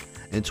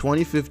 In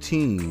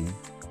 2015,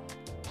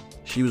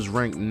 she was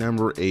ranked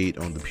number 8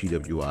 on the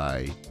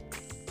PWI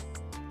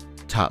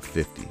top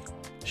 50.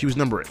 She was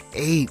number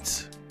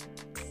 8.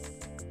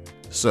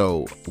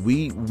 So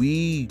we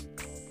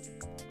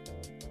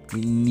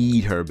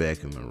need her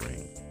back in the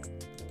ring.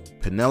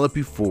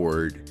 Penelope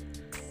Ford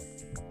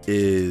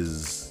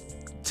is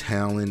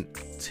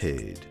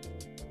talented.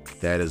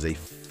 That is a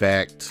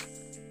fact,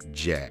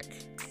 Jack.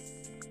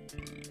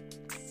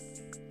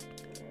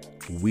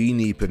 We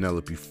need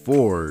Penelope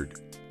Ford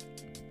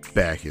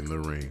back in the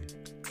ring.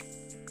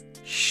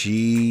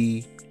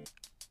 She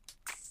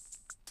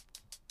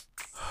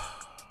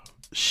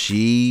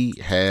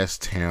has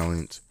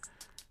talent.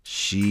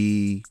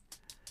 She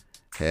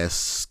has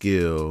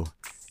skill,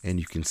 and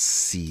you can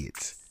see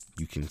it.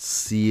 You can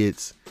see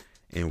it,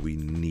 and we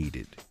need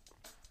it.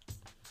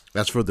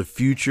 That's for the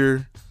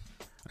future.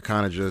 I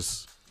kind of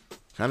just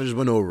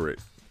went over it.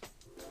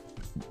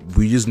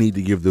 We just need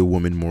to give the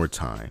woman more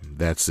time.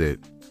 That's it.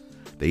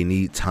 They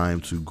need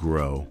time to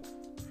grow.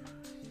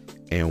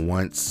 And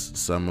once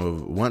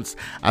Statlander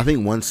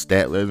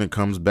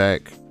comes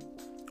back,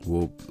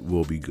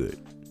 we'll be good.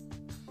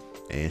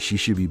 And she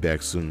should be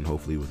back soon,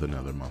 hopefully with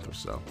another month or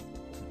so.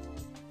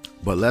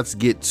 But let's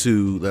get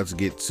to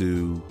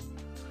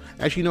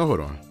actually no, hold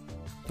on.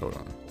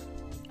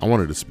 I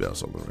wanted to spell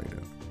something right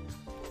now.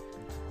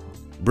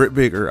 Britt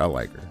Baker, I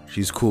like her.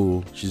 She's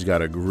cool. She's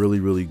got a really,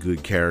 really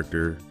good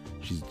character.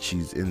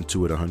 She's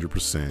into it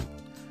 100%.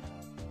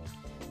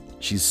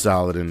 She's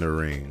solid in the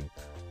ring.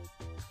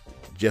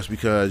 Just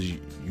because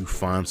you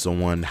find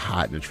someone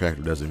hot and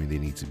attractive doesn't mean they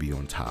need to be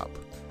on top.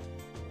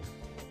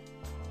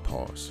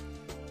 Pause.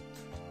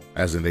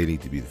 As in, they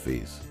need to be the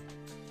face.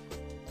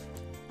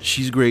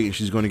 She's great, and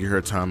she's going to get her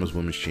time as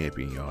women's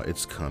champion, y'all.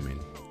 It's coming.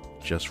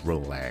 Just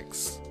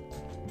relax.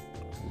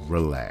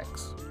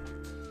 Relax.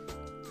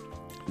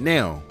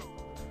 Now,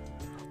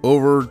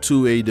 over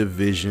to a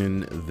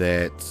division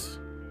that,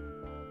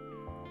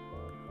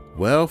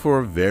 well, for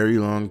a very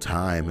long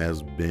time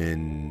has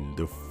been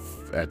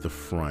at the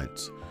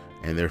front,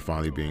 and they're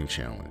finally being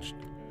challenged.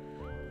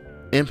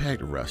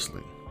 Impact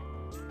Wrestling.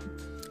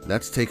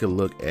 Let's take a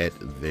look at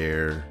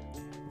their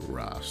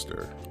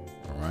roster.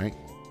 All right.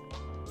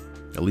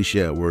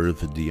 Alicia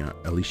Edwards,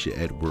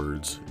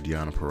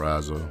 Deonna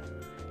Purrazzo,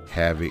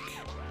 Havoc,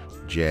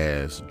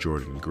 Jazz,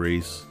 Jordan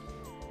Grace,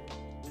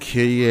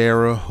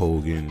 Kiera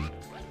Hogan,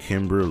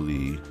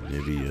 Kimberly,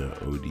 Nivea,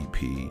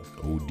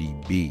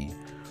 ODB,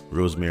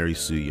 Rosemary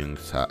Sue Young,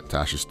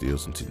 Tasha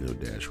Steelz, and Tennille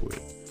Dashwood.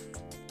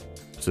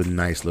 It's a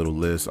nice little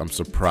list. I'm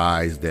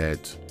surprised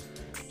that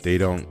they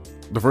don't.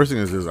 The first thing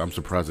is I'm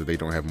surprised that they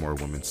don't have more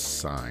women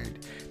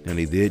signed. Now,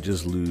 they did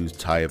just lose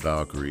Taya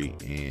Valkyrie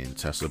and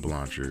Tessa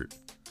Blanchard.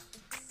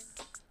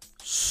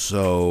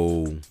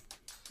 So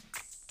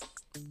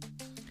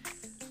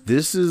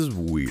this is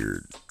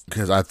weird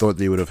because I thought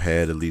they would have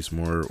had at least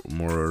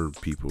more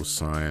people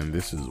signed.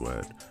 This is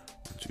what 1,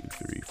 2,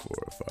 3, 4,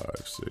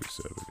 5, 6,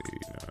 7, 8,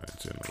 9,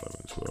 10,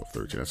 11, 12,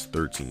 13. That's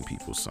 13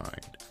 people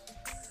signed.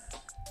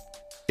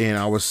 And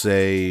I would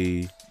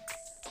say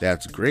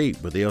that's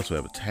great, but they also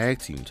have tag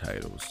team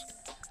titles.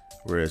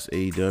 Whereas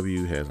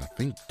AEW has, I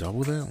think,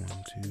 double that. 1,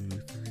 2,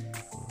 3,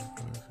 4,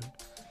 5, 6,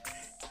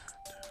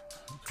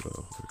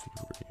 12,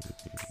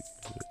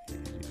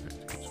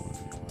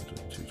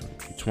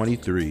 13,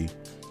 14,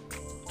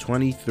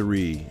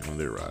 23 on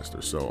their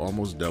roster. So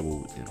almost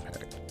double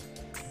Impact.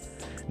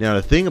 Now,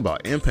 the thing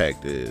about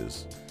Impact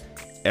is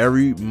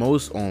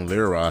most on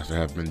their roster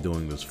have been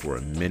doing this for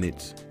a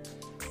minute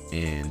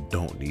and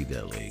don't need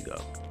that leg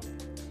up.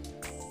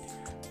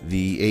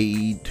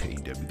 The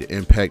AEW, the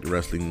Impact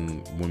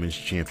Wrestling Women's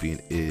Champion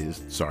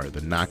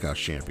the Knockout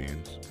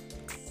Champions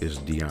is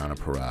Deonna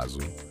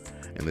Purrazzo,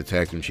 and the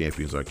Tag Team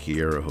Champions are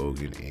Kiera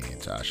Hogan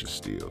and Tasha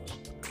Steelz.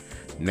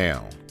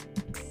 Now,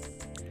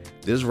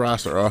 this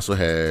roster also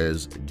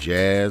has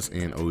Jazz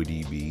and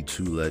ODB,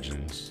 two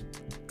legends,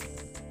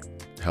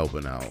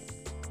 helping out.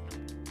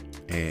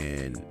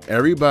 And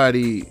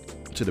everybody,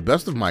 to the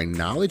best of my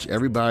knowledge,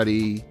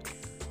 everybody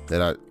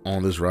that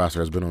on this roster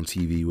has been on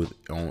TV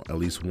on at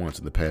least once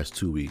in the past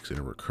 2 weeks, and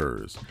it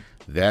recurs.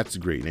 That's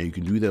great. Now, you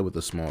can do that with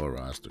a smaller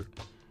roster.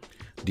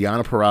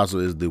 Deonna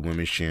Purrazzo is the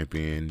women's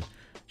champion.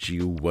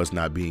 She was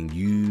not being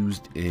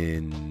used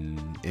in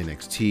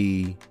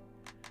NXT.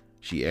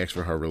 She asked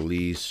for her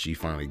release. She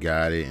finally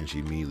got it, and she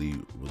immediately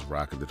was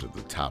rocketed to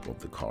the top of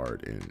the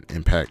card in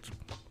Impact.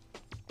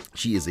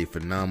 She is a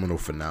phenomenal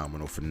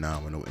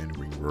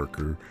in-ring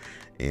worker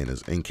and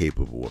is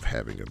incapable of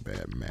having a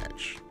bad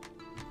match.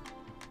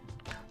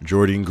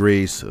 Jordynne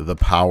Grace, the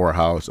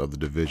powerhouse of the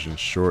division,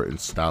 short and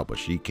stout, but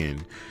she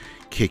can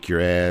kick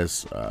your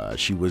ass.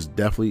 She was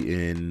definitely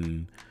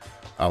in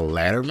a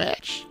ladder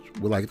match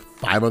with like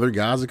 5 other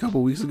guys a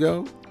couple weeks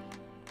ago.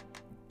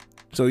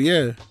 So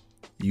yeah,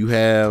 you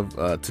have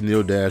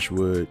Tenille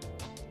Dashwood,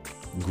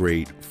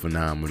 great,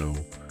 phenomenal.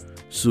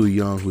 Su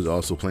Yung, who's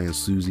also playing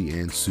Susie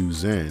and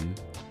Suzanne.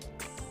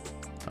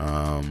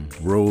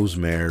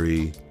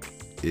 Rosemary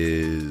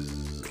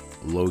is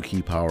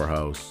low-key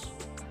powerhouse.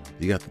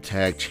 You got the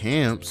tag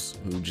champs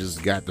who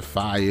just got the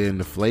fire and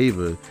the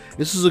flavor.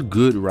 This is a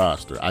good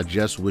roster. I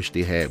just wish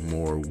they had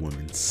more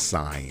women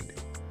signed.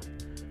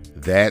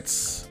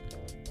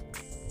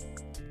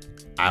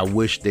 I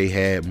wish they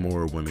had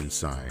more women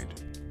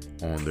signed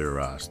on their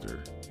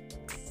roster.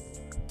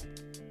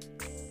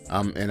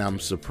 I'm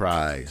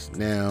surprised.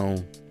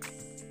 Now,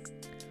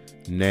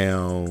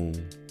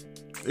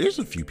 there's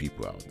a few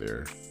people out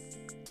there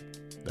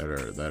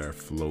that are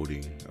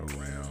floating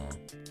around.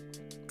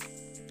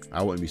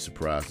 I wouldn't be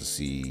surprised to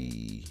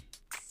see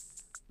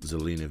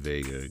Zelina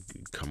Vega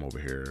come over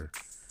here,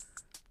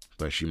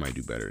 but she might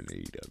do better in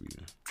AEW.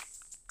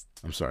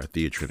 I'm sorry,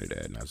 Thea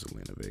Trinidad, not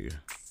Zelina Vega.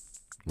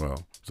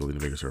 Well, Zelina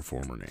Vega's her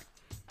former name.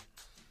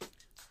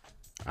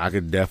 I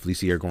could definitely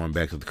see her going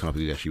back to the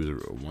company that she was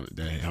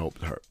that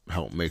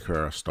helped make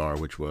her a star,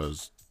 which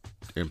was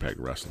Impact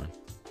Wrestling.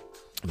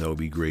 That would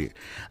be great.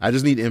 I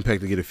just need Impact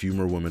to get a few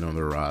more women on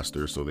their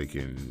roster so they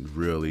can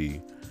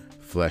really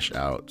flesh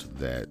out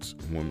that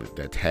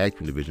tag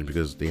team division,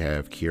 because they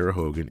have Kiera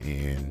Hogan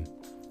and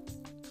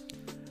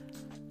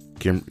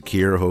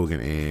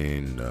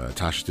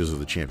Tasha Steelz are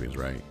the champions,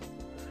 right?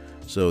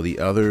 So the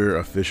other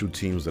official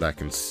teams that I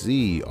can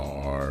see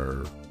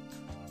are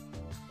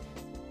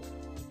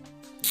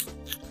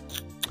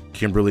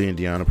Kimberly and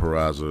Deonna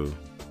Purrazzo.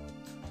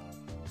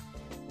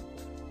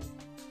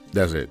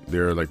 That's it.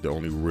 They're like the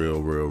only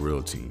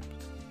real team.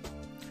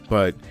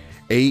 But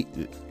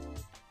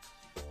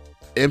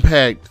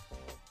Impact,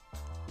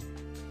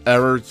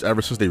 ever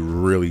since they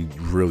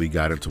really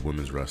got into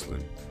women's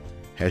wrestling,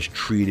 has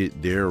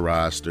treated their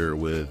roster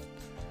with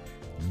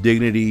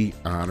dignity,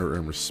 honor,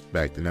 and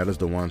respect. And that is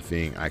the one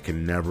thing I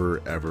can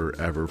never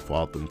ever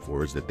fault them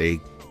for, is that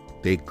they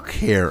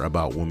care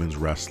about women's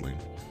wrestling.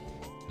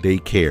 They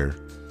care.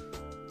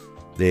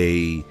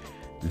 They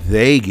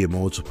get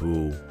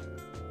multiple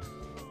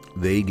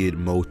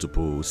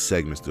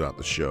segments throughout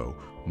the show,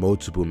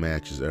 multiple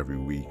matches every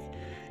week.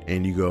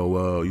 And you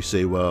go, you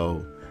say,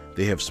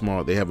 they have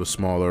a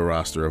smaller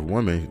roster of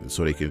women,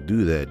 so they can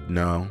do that.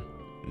 No.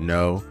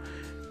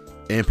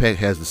 Impact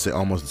has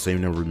almost the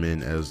same number of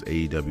men as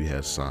AEW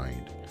has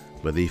signed,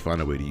 but they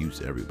find a way to use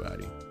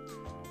everybody.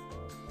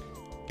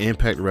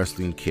 Impact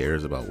Wrestling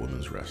cares about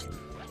women's wrestling.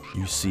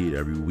 You see it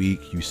every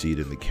week. You see it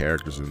in the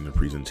characters and the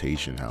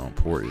presentation, how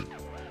important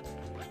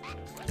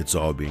it's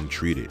all being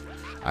treated.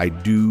 I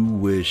do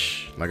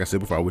wish, like I said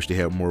before, I wish they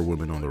had more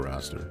women on the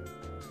roster.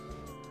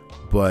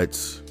 But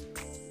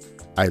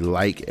for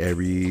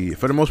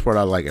the most part,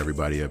 I like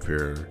everybody up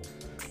here.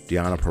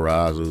 Deonna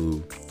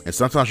Purrazzo. And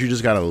sometimes you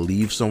just got to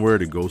leave somewhere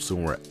to go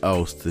somewhere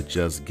else to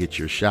just get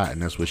your shot. And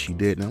that's what she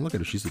did. Now look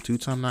at her. She's a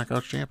 2-time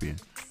knockout champion.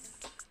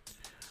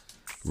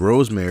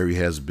 Rosemary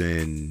has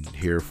been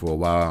here for a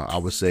while. I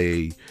would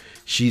say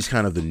she's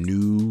kind of the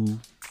new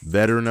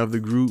veteran of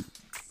the group.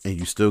 And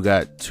you still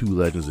got 2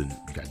 legends. And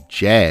you got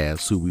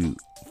Jazz, who we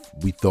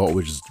we thought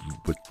was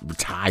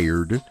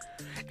retired,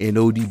 and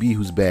ODB,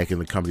 who's back in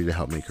the company to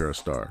help make her a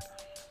star.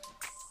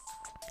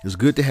 It's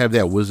good to have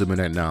that wisdom and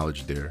that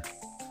knowledge there.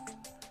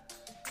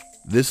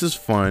 This is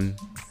fun,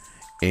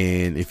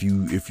 and if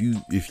you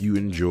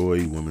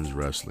enjoy women's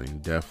wrestling,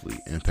 definitely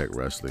Impact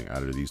Wrestling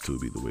out of these two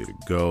would be the way to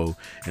go.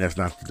 And that's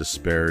not to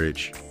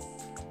disparage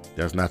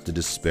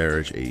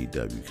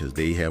AEW, because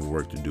they have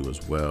work to do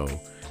as well.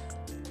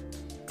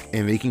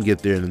 And they can get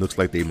there, and it looks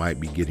like they might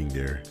be getting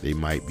there. They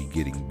might be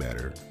getting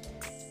better.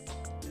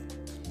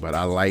 But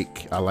I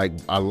like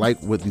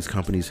what these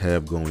companies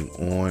have going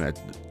on.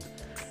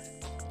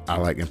 I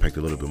like Impact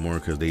a little bit more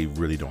because they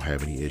really don't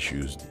have any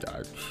issues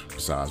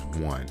besides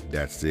one.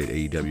 That's it.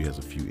 AEW has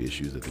a few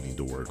issues that they need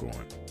to work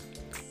on.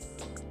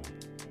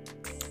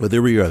 But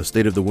there we are. The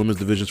state of the women's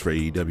divisions for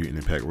AEW and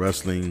Impact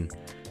Wrestling.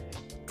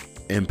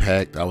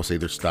 Impact, I would say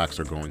their stocks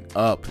are going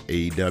up.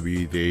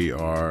 AEW, they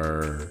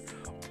are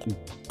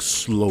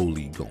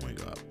slowly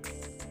going up.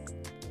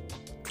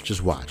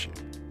 Just watch it.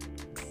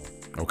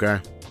 Okay?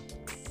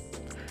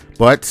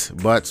 But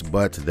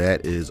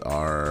that is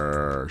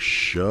our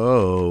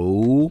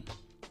show.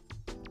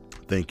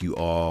 Thank you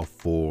all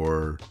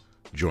for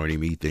joining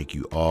me. Thank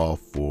you all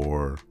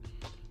for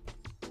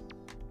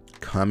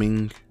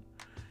coming.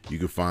 You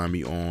can find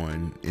me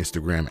on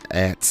Instagram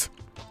at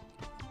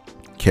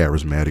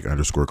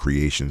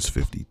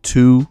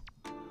charismatic_creations52.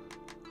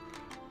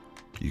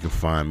 You can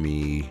find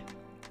me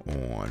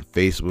on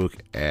Facebook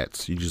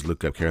at, you just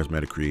look up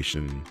Charismatic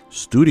Creation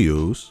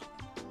Studios.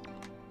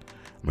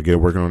 I'm going to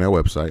get working on that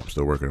website. I'm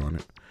still working on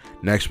it.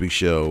 Next week's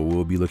show,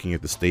 we'll be looking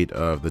at the state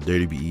of the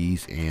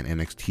WWE's and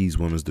NXT's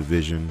women's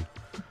division.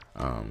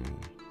 No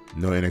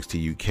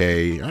NXT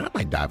UK. I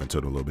might dive into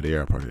it a little bit. They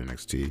are part of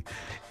NXT.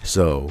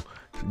 So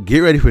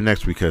get ready for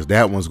next week, because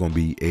that one's going to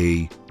be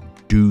a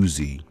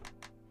doozy.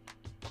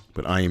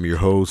 But I am your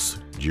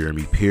host,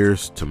 Jeremy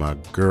Pierce, to my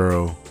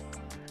girl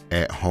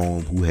at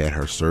home who had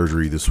her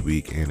surgery this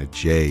week, and a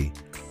J,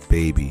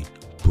 baby,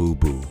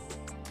 boo-boo.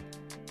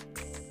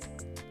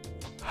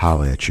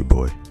 Holla at your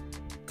boy.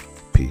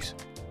 Peace.